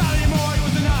 Not anymore. He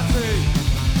was a Nazi.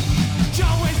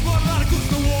 John Wayne slaughtered a lot of cooks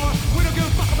in the war. We don't give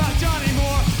a fuck about John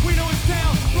anymore. We know his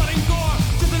tale, blood and gore.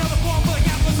 Just another form for the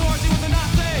capitalist horse. He was a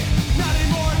Nazi. Not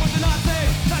anymore. He was a Nazi.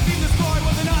 Not even the score. He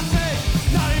was a Nazi.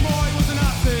 Not anymore. He was a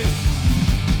Nazi.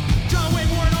 John Wayne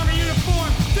wore an army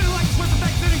uniform. Didn't like Swiss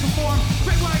effects, didn't conform.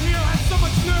 Red White Hero had so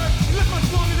much nerve. He lived much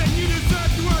longer than you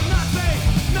deserved. You were a Nazi.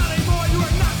 Not anymore. You were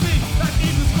a Nazi. Not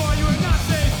even the score. You were a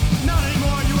Nazi. Not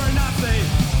anymore. You were a Nazi.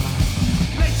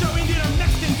 They show Indian or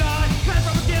Mexican die. Kind of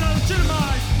propaganda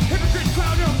legitimized. Hypocrite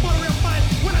crowd, you're a for real fight.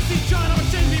 When I see John, I'm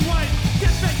ashamed to be white.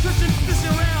 Get back Christian, this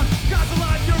year around. God's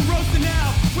alive, you're roasting now.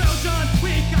 Well, John,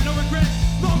 we ain't got no regret.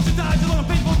 Long to die, just on a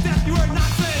painful death. You were a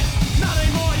Nazi. Not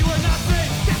anymore, you were a Nazi.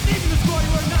 Death even the score,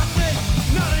 you were a Nazi.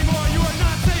 Not anymore, you were a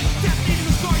Nazi. Death even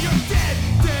the score, you're dead,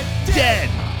 dead, dead. Dead.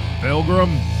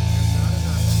 Pilgrim.